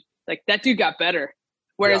 dude, like that dude got better.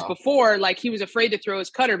 Whereas before, like he was afraid to throw his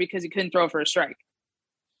cutter because he couldn't throw for a strike.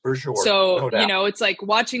 For sure. So, no it's like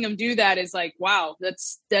watching him do that is like, wow,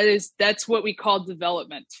 that's what we call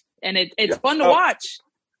development. And it's fun to watch.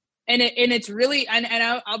 And it's really, and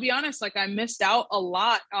I'll be honest, like I missed out a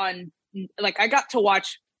lot on, like I got to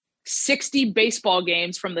watch 60 baseball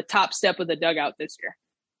games from the top step of the dugout this year.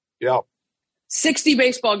 Yeah. 60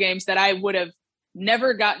 baseball games that I would have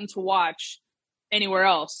never gotten to watch anywhere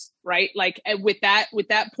else. Right. Like with that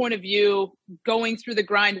point of view, going through the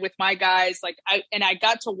grind with my guys, like I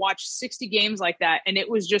got to watch 60 games like that. And it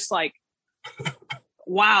was just like,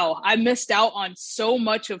 wow, I missed out on so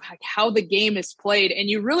much of how the game is played. And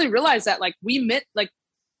you really realize that like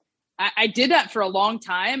I did that for a long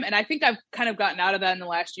time, and I think I've kind of gotten out of that in the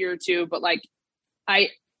last year or two. But like, I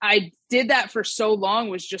did that for so long,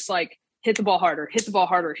 was just like hit the ball harder, hit the ball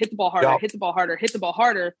harder, hit the ball harder, hit the ball harder, hit the ball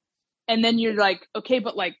harder, and then you're like, okay,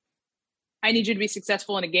 but like, I need you to be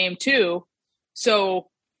successful in a game too. So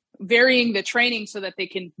varying the training so that they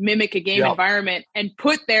can mimic a game environment and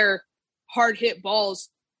put their hard hit balls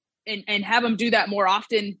and have them do that more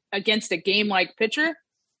often against a game like pitcher,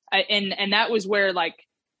 and that was where like.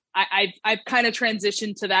 I've kind of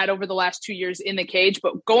transitioned to that over the last 2 years in the cage,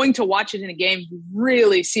 but going to watch it in a game, you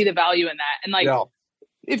really see the value in that. And like,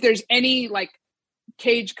 if there's any like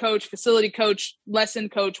cage coach, facility coach, lesson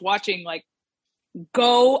coach watching, like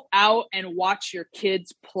go out and watch your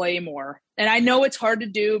kids play more. And I know it's hard to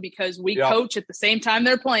do because we coach at the same time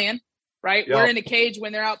they're playing, right? We're in a cage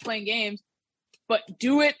when they're out playing games, but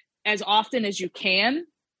do it as often as you can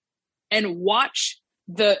and watch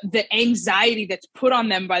the anxiety that's put on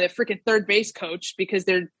them by the freaking third base coach because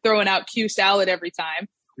they're throwing out Q salad every time.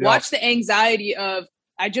 Yeah. Watch the anxiety of,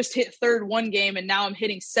 I just hit third one game and now I'm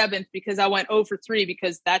hitting seventh because I went 0 for 3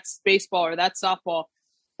 because that's baseball or that's softball.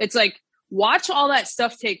 It's like, watch all that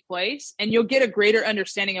stuff take place and you'll get a greater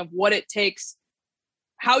understanding of what it takes,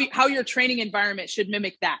 how your training environment should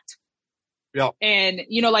mimic that. Yeah. And,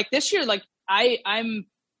 like this year, like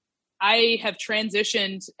I have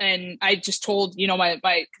transitioned, and I just told, my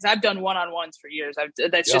cause I've done one-on-ones for years.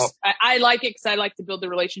 I like it cause I like to build the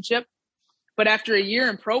relationship, but after a year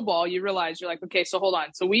in pro ball, you realize you're like, okay, so hold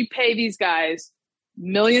on. So we pay these guys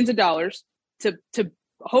millions of dollars to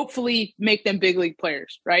hopefully make them big league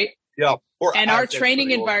players. Right. Yeah. And our training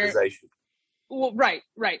environment. Well, right.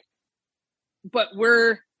 But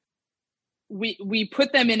we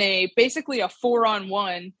put them in basically a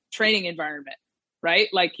 4-on-1 training environment. Right?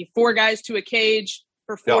 Like 4 guys to a cage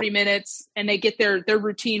for 40 minutes and they get their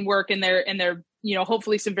routine work and their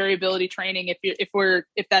hopefully some variability training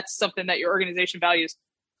if that's something that your organization values.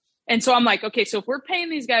 And so I'm like, okay, so if we're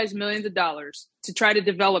paying these guys millions of dollars to try to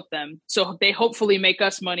develop them, so they hopefully make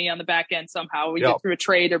us money on the back end somehow, we get through a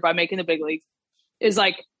trade or by making the big leagues, is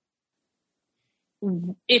like,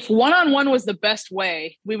 if one-on-one was the best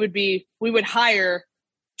way, we would hire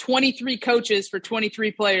 23 coaches for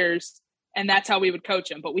 23 players. And that's how we would coach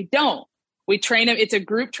them. But we don't. We train them. It's a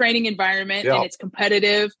group training environment and it's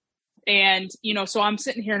competitive. And, so I'm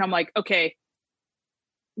sitting here and I'm like, okay,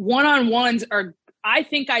 one-on-ones are, I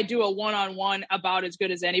think I do a one-on-one about as good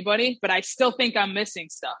as anybody, but I still think I'm missing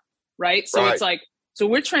stuff. Right. So it's like, so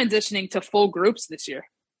we're transitioning to full groups this year.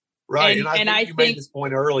 Right. And I think you made this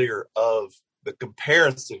point earlier of the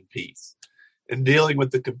comparison piece and dealing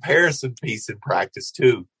with the comparison piece in practice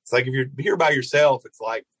too. It's like, if you're here by yourself, it's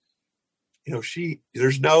like,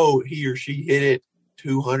 there's no he or she hit it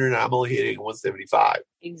 200 and I'm only hitting 175.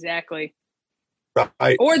 Exactly.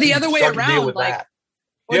 Right. Or the other way around,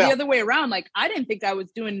 the other way around. Like, I didn't think I was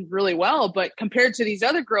doing really well, but compared to these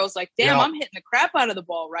other girls, like, damn, I'm hitting the crap out of the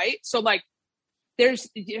ball. Right. So like, there's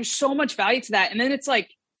so much value to that. And then it's like,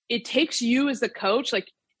 it takes you as the coach,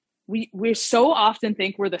 like we so often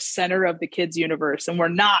think we're the center of the kids' universe, and we're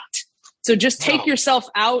not. So just take yourself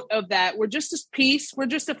out of that. We're just a piece. We're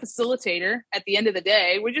just a facilitator at the end of the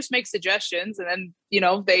day. We just make suggestions, and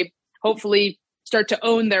then, they hopefully start to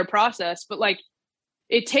own their process. But like,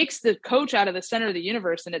 it takes the coach out of the center of the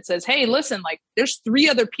universe, and it says, hey, listen, like, there's 3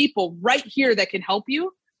 other people right here that can help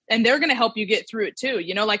you, and they're going to help you get through it too.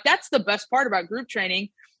 Like, that's the best part about group training,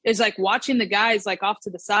 is like watching the guys like off to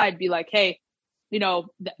the side be like, hey,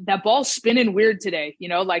 that ball's spinning weird today,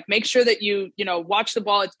 like, make sure that you watch the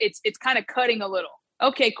ball. It's kind of cutting a little.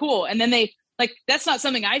 Okay, cool. And then they like, that's not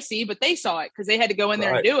something I see, but they saw it because they had to go in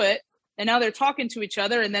there and do it. And now they're talking to each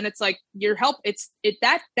other. And then it's like your help.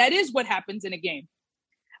 That is what happens in a game.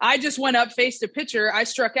 I just went up, faced a pitcher. I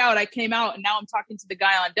struck out. I came out, and now I'm talking to the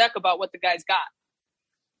guy on deck about what the guy's got,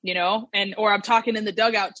 or I'm talking in the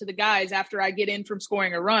dugout to the guys after I get in from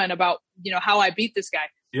scoring a run about, how I beat this guy.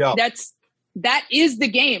 Yeah. That is the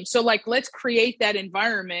game. So like, let's create that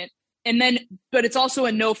environment. And then, but it's also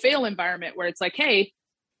a no fail environment where it's like, hey,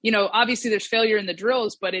 obviously there's failure in the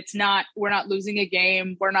drills, but we're not losing a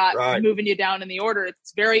game. We're not moving you down in the order.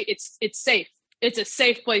 It's safe. It's a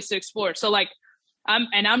safe place to explore. So like,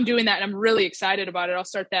 I'm doing that, and I'm really excited about it. I'll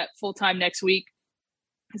start that full time next week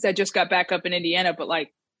because I just got back up in Indiana, but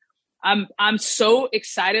like, I'm so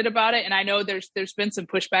excited about it. And I know there's been some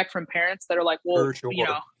pushback from parents that are like, well,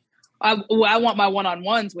 I want my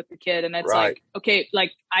one-on-ones with the kid. And it's like, okay,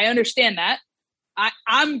 like, I understand that.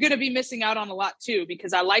 I'm going to be missing out on a lot too,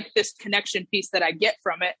 because I like this connection piece that I get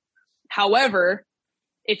from it. However,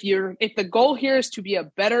 if the goal here is to be a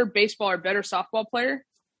better baseball or better softball player,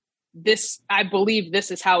 I believe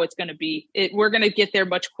this is how it's going to be. We're going to get there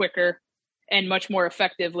much quicker and much more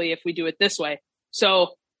effectively if we do it this way.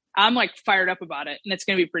 So I'm like fired up about it, and it's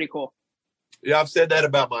going to be pretty cool. Yeah. I've said that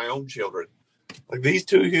about my own children. Like, these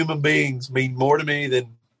 2 human beings mean more to me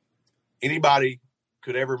than anybody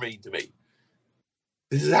could ever mean to me.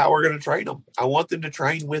 This is how we're going to train them. I want them to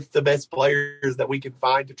train with the best players that we can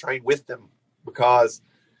find to train with them, because,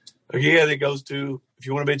 again, it goes to, if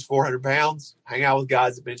you want to bench 400 pounds, hang out with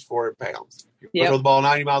guys that bench 400 pounds. If you want to throw the ball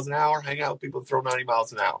 90 miles an hour, hang out with people that throw 90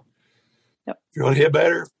 miles an hour. Yep. If you want to hit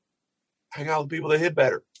better, hang out with people that hit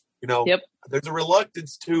better. There's a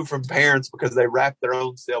reluctance too from parents, because they wrap their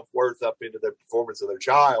own self-worth up into the performance of their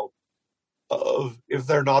child. Of, if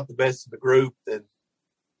they're not the best in the group, then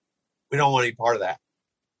we don't want any part of that.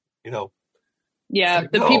 Yeah.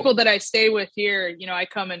 The people that I stay with here, I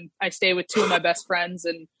come and I stay with 2 of my best friends,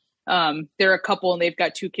 and they're a couple, and they've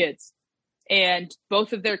got 2 kids, and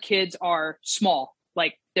both of their kids are small.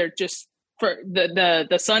 Like, they're just, for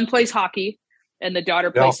the son plays hockey and the daughter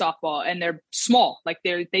plays softball, and they're small. Like,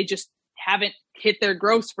 they just haven't hit their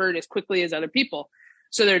growth spurt as quickly as other people.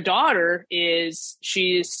 So their daughter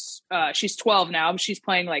she's 12 now. She's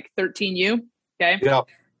playing like 13U. Okay. Yeah.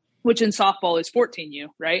 Which in softball is 14U.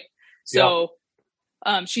 Right. So,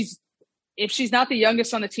 if she's not the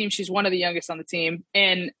youngest on the team, she's one of the youngest on the team,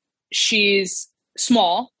 and she's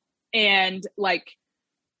small, and like,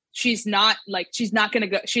 she's not going to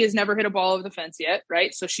go, she has never hit a ball over the fence yet.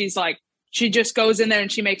 Right. So she's like, she just goes in there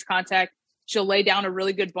and she makes contact. She'll lay down a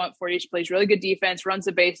really good bunt for you. She plays really good defense, runs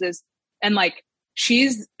the bases. And like,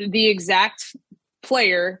 she's the exact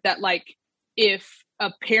player that, like, if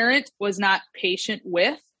a parent was not patient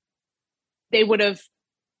with, they would have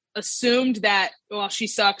assumed that, well, she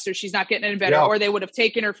sucks, or she's not getting any better, or they would have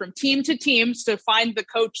taken her from team to team to find the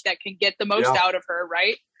coach that can get the most out of her.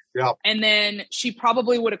 Right. Yeah. And then she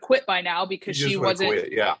probably would have quit by now, because she wasn't,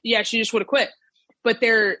 she just would have quit. But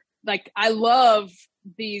they're like, I love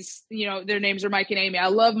these, their names are Mike and Amy. I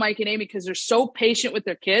love Mike and Amy because they're so patient with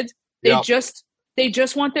their kids. They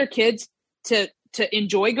just want their kids to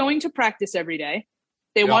enjoy going to practice every day.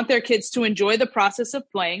 They want their kids to enjoy the process of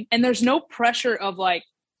playing. And there's no pressure of like,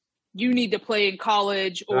 you need to play in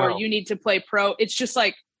college or you need to play pro. It's just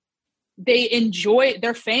like,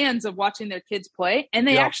 they're fans of watching their kids play, and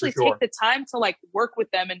they actually take the time to like work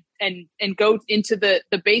with them and go into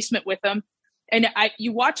the basement with them. And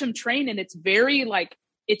you watch them train, and it's very like,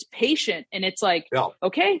 it's patient, and it's like,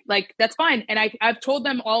 okay, like, that's fine. And I've told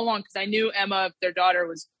them all along, because I knew Emma, their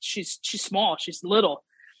daughter, she's small, she's little.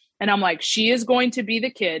 And I'm like, she is going to be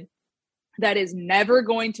the kid that is never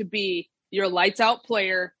going to be your lights out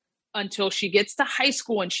player until she gets to high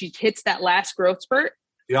school and she hits that last growth spurt.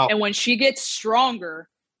 Yeah. And when she gets stronger,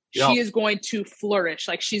 she is going to flourish.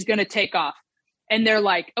 Like, she's going to take off. And they're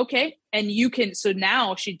like, okay. And so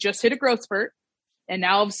now she just hit a growth spurt. And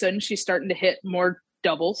now all of a sudden she's starting to hit more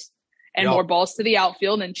doubles and more balls to the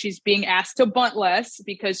outfield. And she's being asked to bunt less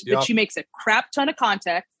but she makes a crap ton of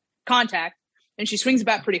contact, and she swings the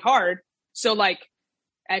bat pretty hard. So like,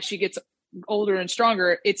 as she gets older and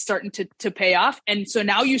stronger, it's starting to pay off. And so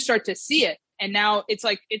now you start to see it. And now it's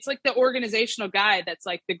like the organizational guy that's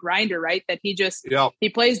like the grinder, right? That he just, he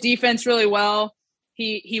plays defense really well.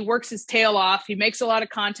 He works his tail off. He makes a lot of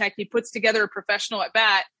contact. He puts together a professional at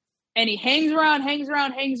bat, and he hangs around.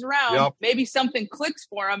 Yep. Maybe something clicks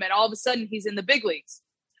for him, and all of a sudden he's in the big leagues,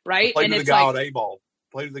 right? Played with the guy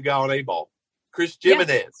on A-ball. Chris Jimenez.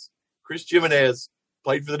 Yeah. Chris Jimenez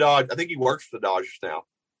played for the Dodgers. I think he works for the Dodgers now.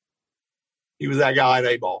 He was that guy at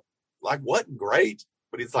A-ball. Like, wasn't great,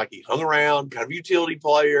 but it's like he hung around, kind of utility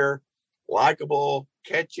player, likable,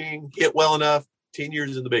 catching, hit well enough. 10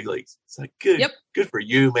 years in the big leagues. It's like, good for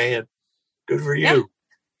you, man. Good for you.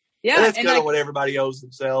 Yeah. And that's kind of what everybody owes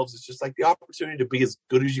themselves. It's just like the opportunity to be as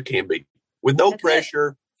good as you can be with no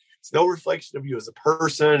pressure. It's no reflection of you as a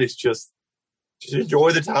person. It's just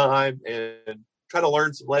enjoy the time and try to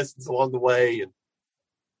learn some lessons along the way, and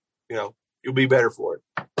you'll be better for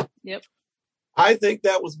it. Yep. I think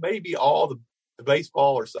that was maybe all the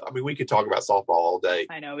baseball or so. I mean, we could talk about softball all day.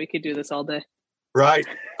 I know we could do this all day. Right.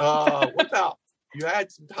 What about you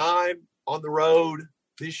had some time on the road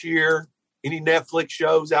this year? Any Netflix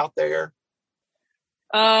shows out there?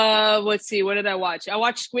 Let's see. What did I watch? I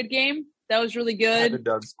watched Squid Game. That was really good. I haven't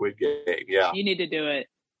done Squid Game. Yeah. You need to do it.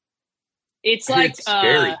 It's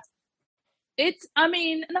scary.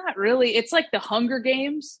 Not really. It's like the Hunger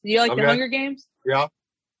Games. Do you like the Hunger Games? Yeah.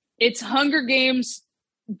 It's Hunger Games,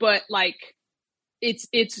 but like it's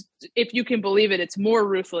if you can believe it, it's more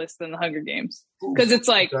ruthless than the Hunger Games. Because it's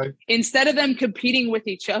like instead of them competing with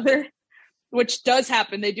each other, which does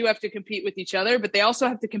happen, they do have to compete with each other, but they also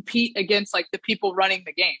have to compete against like the people running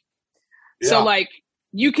the game. Yeah. So like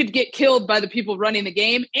you could get killed by the people running the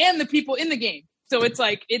game and the people in the game. So it's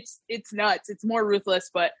like it's nuts. It's more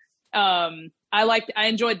ruthless, but I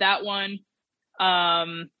enjoyed that one.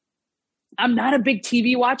 I'm not a big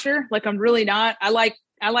TV watcher. Like I'm really not. I like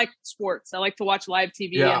sports. I like to watch live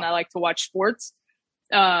TV and I like to watch sports.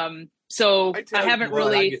 So I haven't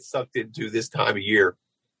really. I get sucked into this time of year,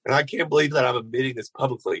 and I can't believe that I'm admitting this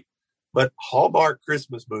publicly, but Hallmark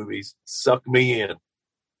Christmas movies suck me in. I'm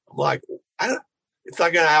like, it's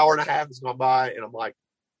like an hour and a half has gone by, and I'm like,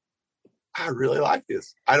 I really like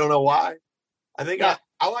this. I don't know why. I think I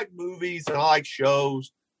like movies and I like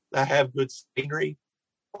shows that have good scenery.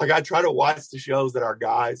 Like I try to watch the shows that our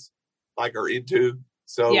guys like are into.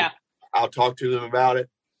 So I'll talk to them about it.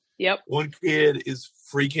 Yep. One kid is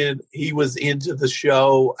he was into the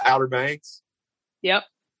show Outer Banks. Yep.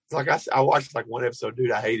 It's like I watched like one episode,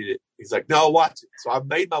 dude, I hated it. He's like, no, watch it. So I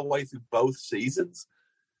made my way through both seasons.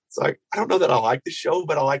 It's like, I don't know that I like the show,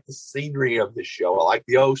 but I like the scenery of the show. I like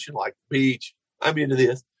the ocean, I like the beach. I'm into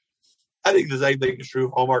this. I think the same thing is true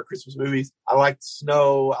of Hallmark Christmas movies. I like the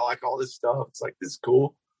snow. I like all this stuff. It's like, this is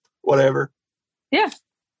cool. Whatever. Yeah.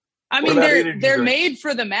 I mean, they're made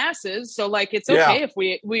for the masses. So like, it's okay if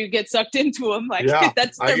we get sucked into them. Like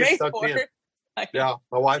that's what they're made for. Yeah.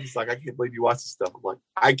 My wife is like, I can't believe you watch this stuff. I'm like,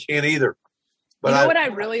 I can't either. But you know what I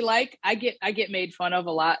really like? I get made fun of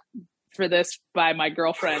a lot for this by my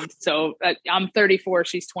girlfriend. So I'm 34,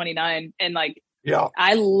 she's 29. And like,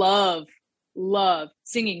 I love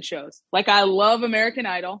singing shows. Like I love American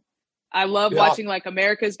Idol. I love watching like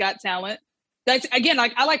America's Got Talent. That's again,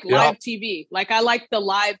 like I like live TV. Like I like the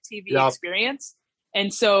live TV experience.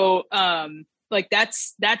 And so like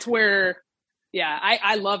that's where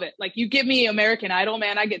I love it. Like you give me American Idol,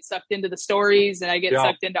 man, I get sucked into the stories and I get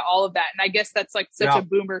sucked into all of that. And I guess that's like such a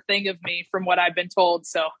boomer thing of me from what I've been told.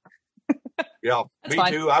 So me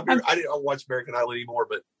fine. Too. I didn't watch American Idol anymore,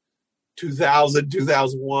 but 2000,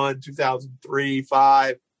 2001, 2003,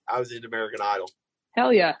 2005, I was in American Idol.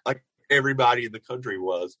 Hell yeah. Like everybody in the country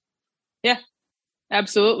was. Yeah,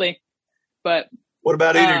 absolutely. But what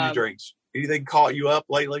about energy drinks? Anything caught you up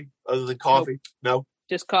lately other than coffee? No?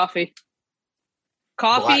 Just coffee.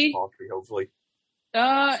 Black coffee, hopefully. No,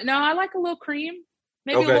 I like a little cream.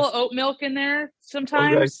 Maybe a little oat milk in there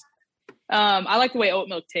sometimes. I like the way oat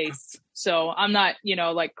milk tastes. So I'm not,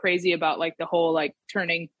 like crazy about like the whole like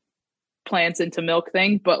turning plants into milk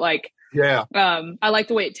thing, but like I like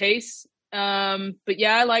the way it tastes. But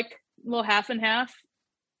yeah, I like a little half and half.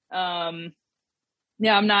 I'm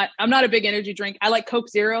not a big energy drink. I like Coke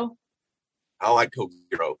Zero. I like Coke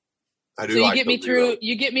Zero. I do. So you get me through.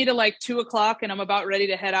 You get me to like 2:00, and I'm about ready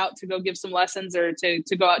to head out to go give some lessons or to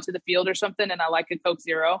go out to the field or something. And I like a Coke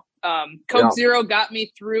Zero. Coke Zero got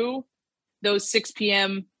me through those 6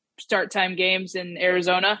 p.m. start time games in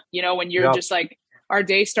Arizona. When you're just like, our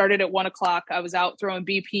day started at 1:00. I was out throwing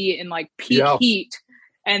BP in like peak heat,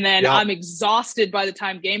 and then I'm exhausted by the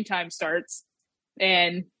time game time starts.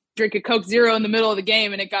 And drink a Coke Zero in the middle of the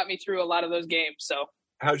game, and it got me through a lot of those games. So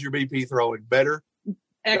how's your BP throwing? Better?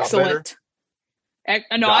 Excellent.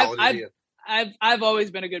 No, Dialing it I've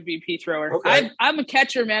always been a good BP thrower. Okay. I'm a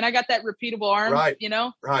catcher, man. I got that repeatable arm. Right. You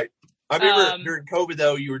know. Right. I remember during COVID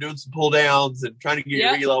though, you were doing some pull downs and trying to get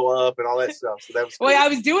your velo up and all that stuff. So that was cool. Well, I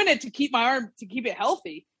was doing it to keep my arm, to keep it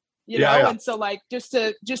healthy. You know, and so like just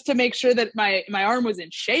to make sure that my arm was in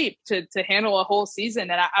shape to handle a whole season.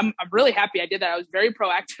 And I'm really happy I did that. I was very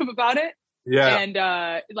proactive about it. Yeah. And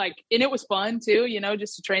and it was fun too, you know,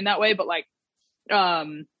 just to train that way. But like,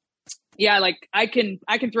 like I can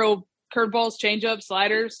throw curveballs, changeups,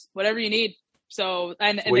 sliders, whatever you need. So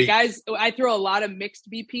and the guys, I throw a lot of mixed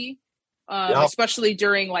BP, especially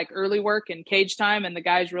during like early work and cage time, and the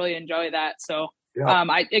guys really enjoy that. So.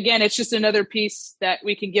 Again, it's just another piece that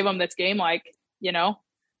we can give them that's game-like, you know,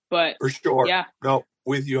 but for sure. Yeah. No,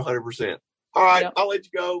 with you 100%. All right. I'll let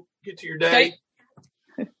you go. Get to your day.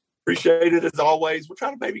 Okay. Appreciate it as always. We'll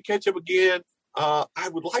try to maybe catch up again. I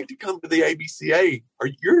would like to come to the ABCA.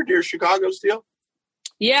 You're near Chicago still?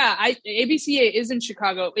 Yeah. ABCA is in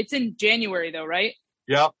Chicago. It's in January though, right?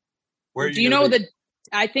 Yep. Where do you know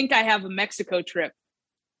I think I have a Mexico trip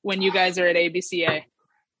when you guys are at ABCA.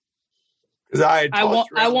 Because I won't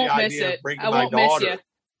miss it. I won't miss you.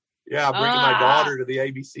 Yeah, bringing my daughter to the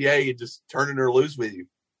ABCA and just turning her loose with you.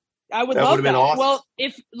 I would love that. Been awesome.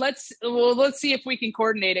 Well, let's see if we can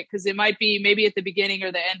coordinate it because it might be maybe at the beginning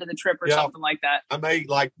or the end of the trip or something like that. I may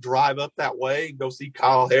drive up that way and go see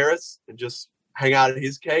Kyle Harris and just hang out at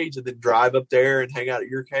his cage, and then drive up there and hang out at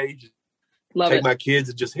your cage. Take my kids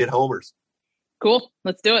and just hit homers. Cool.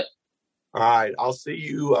 Let's do it. All right. I'll see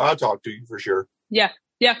you. I'll talk to you for sure. Yeah.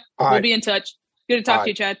 Yeah. We'll be in touch. Good to talk to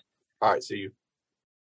you, Chad. All right. See you.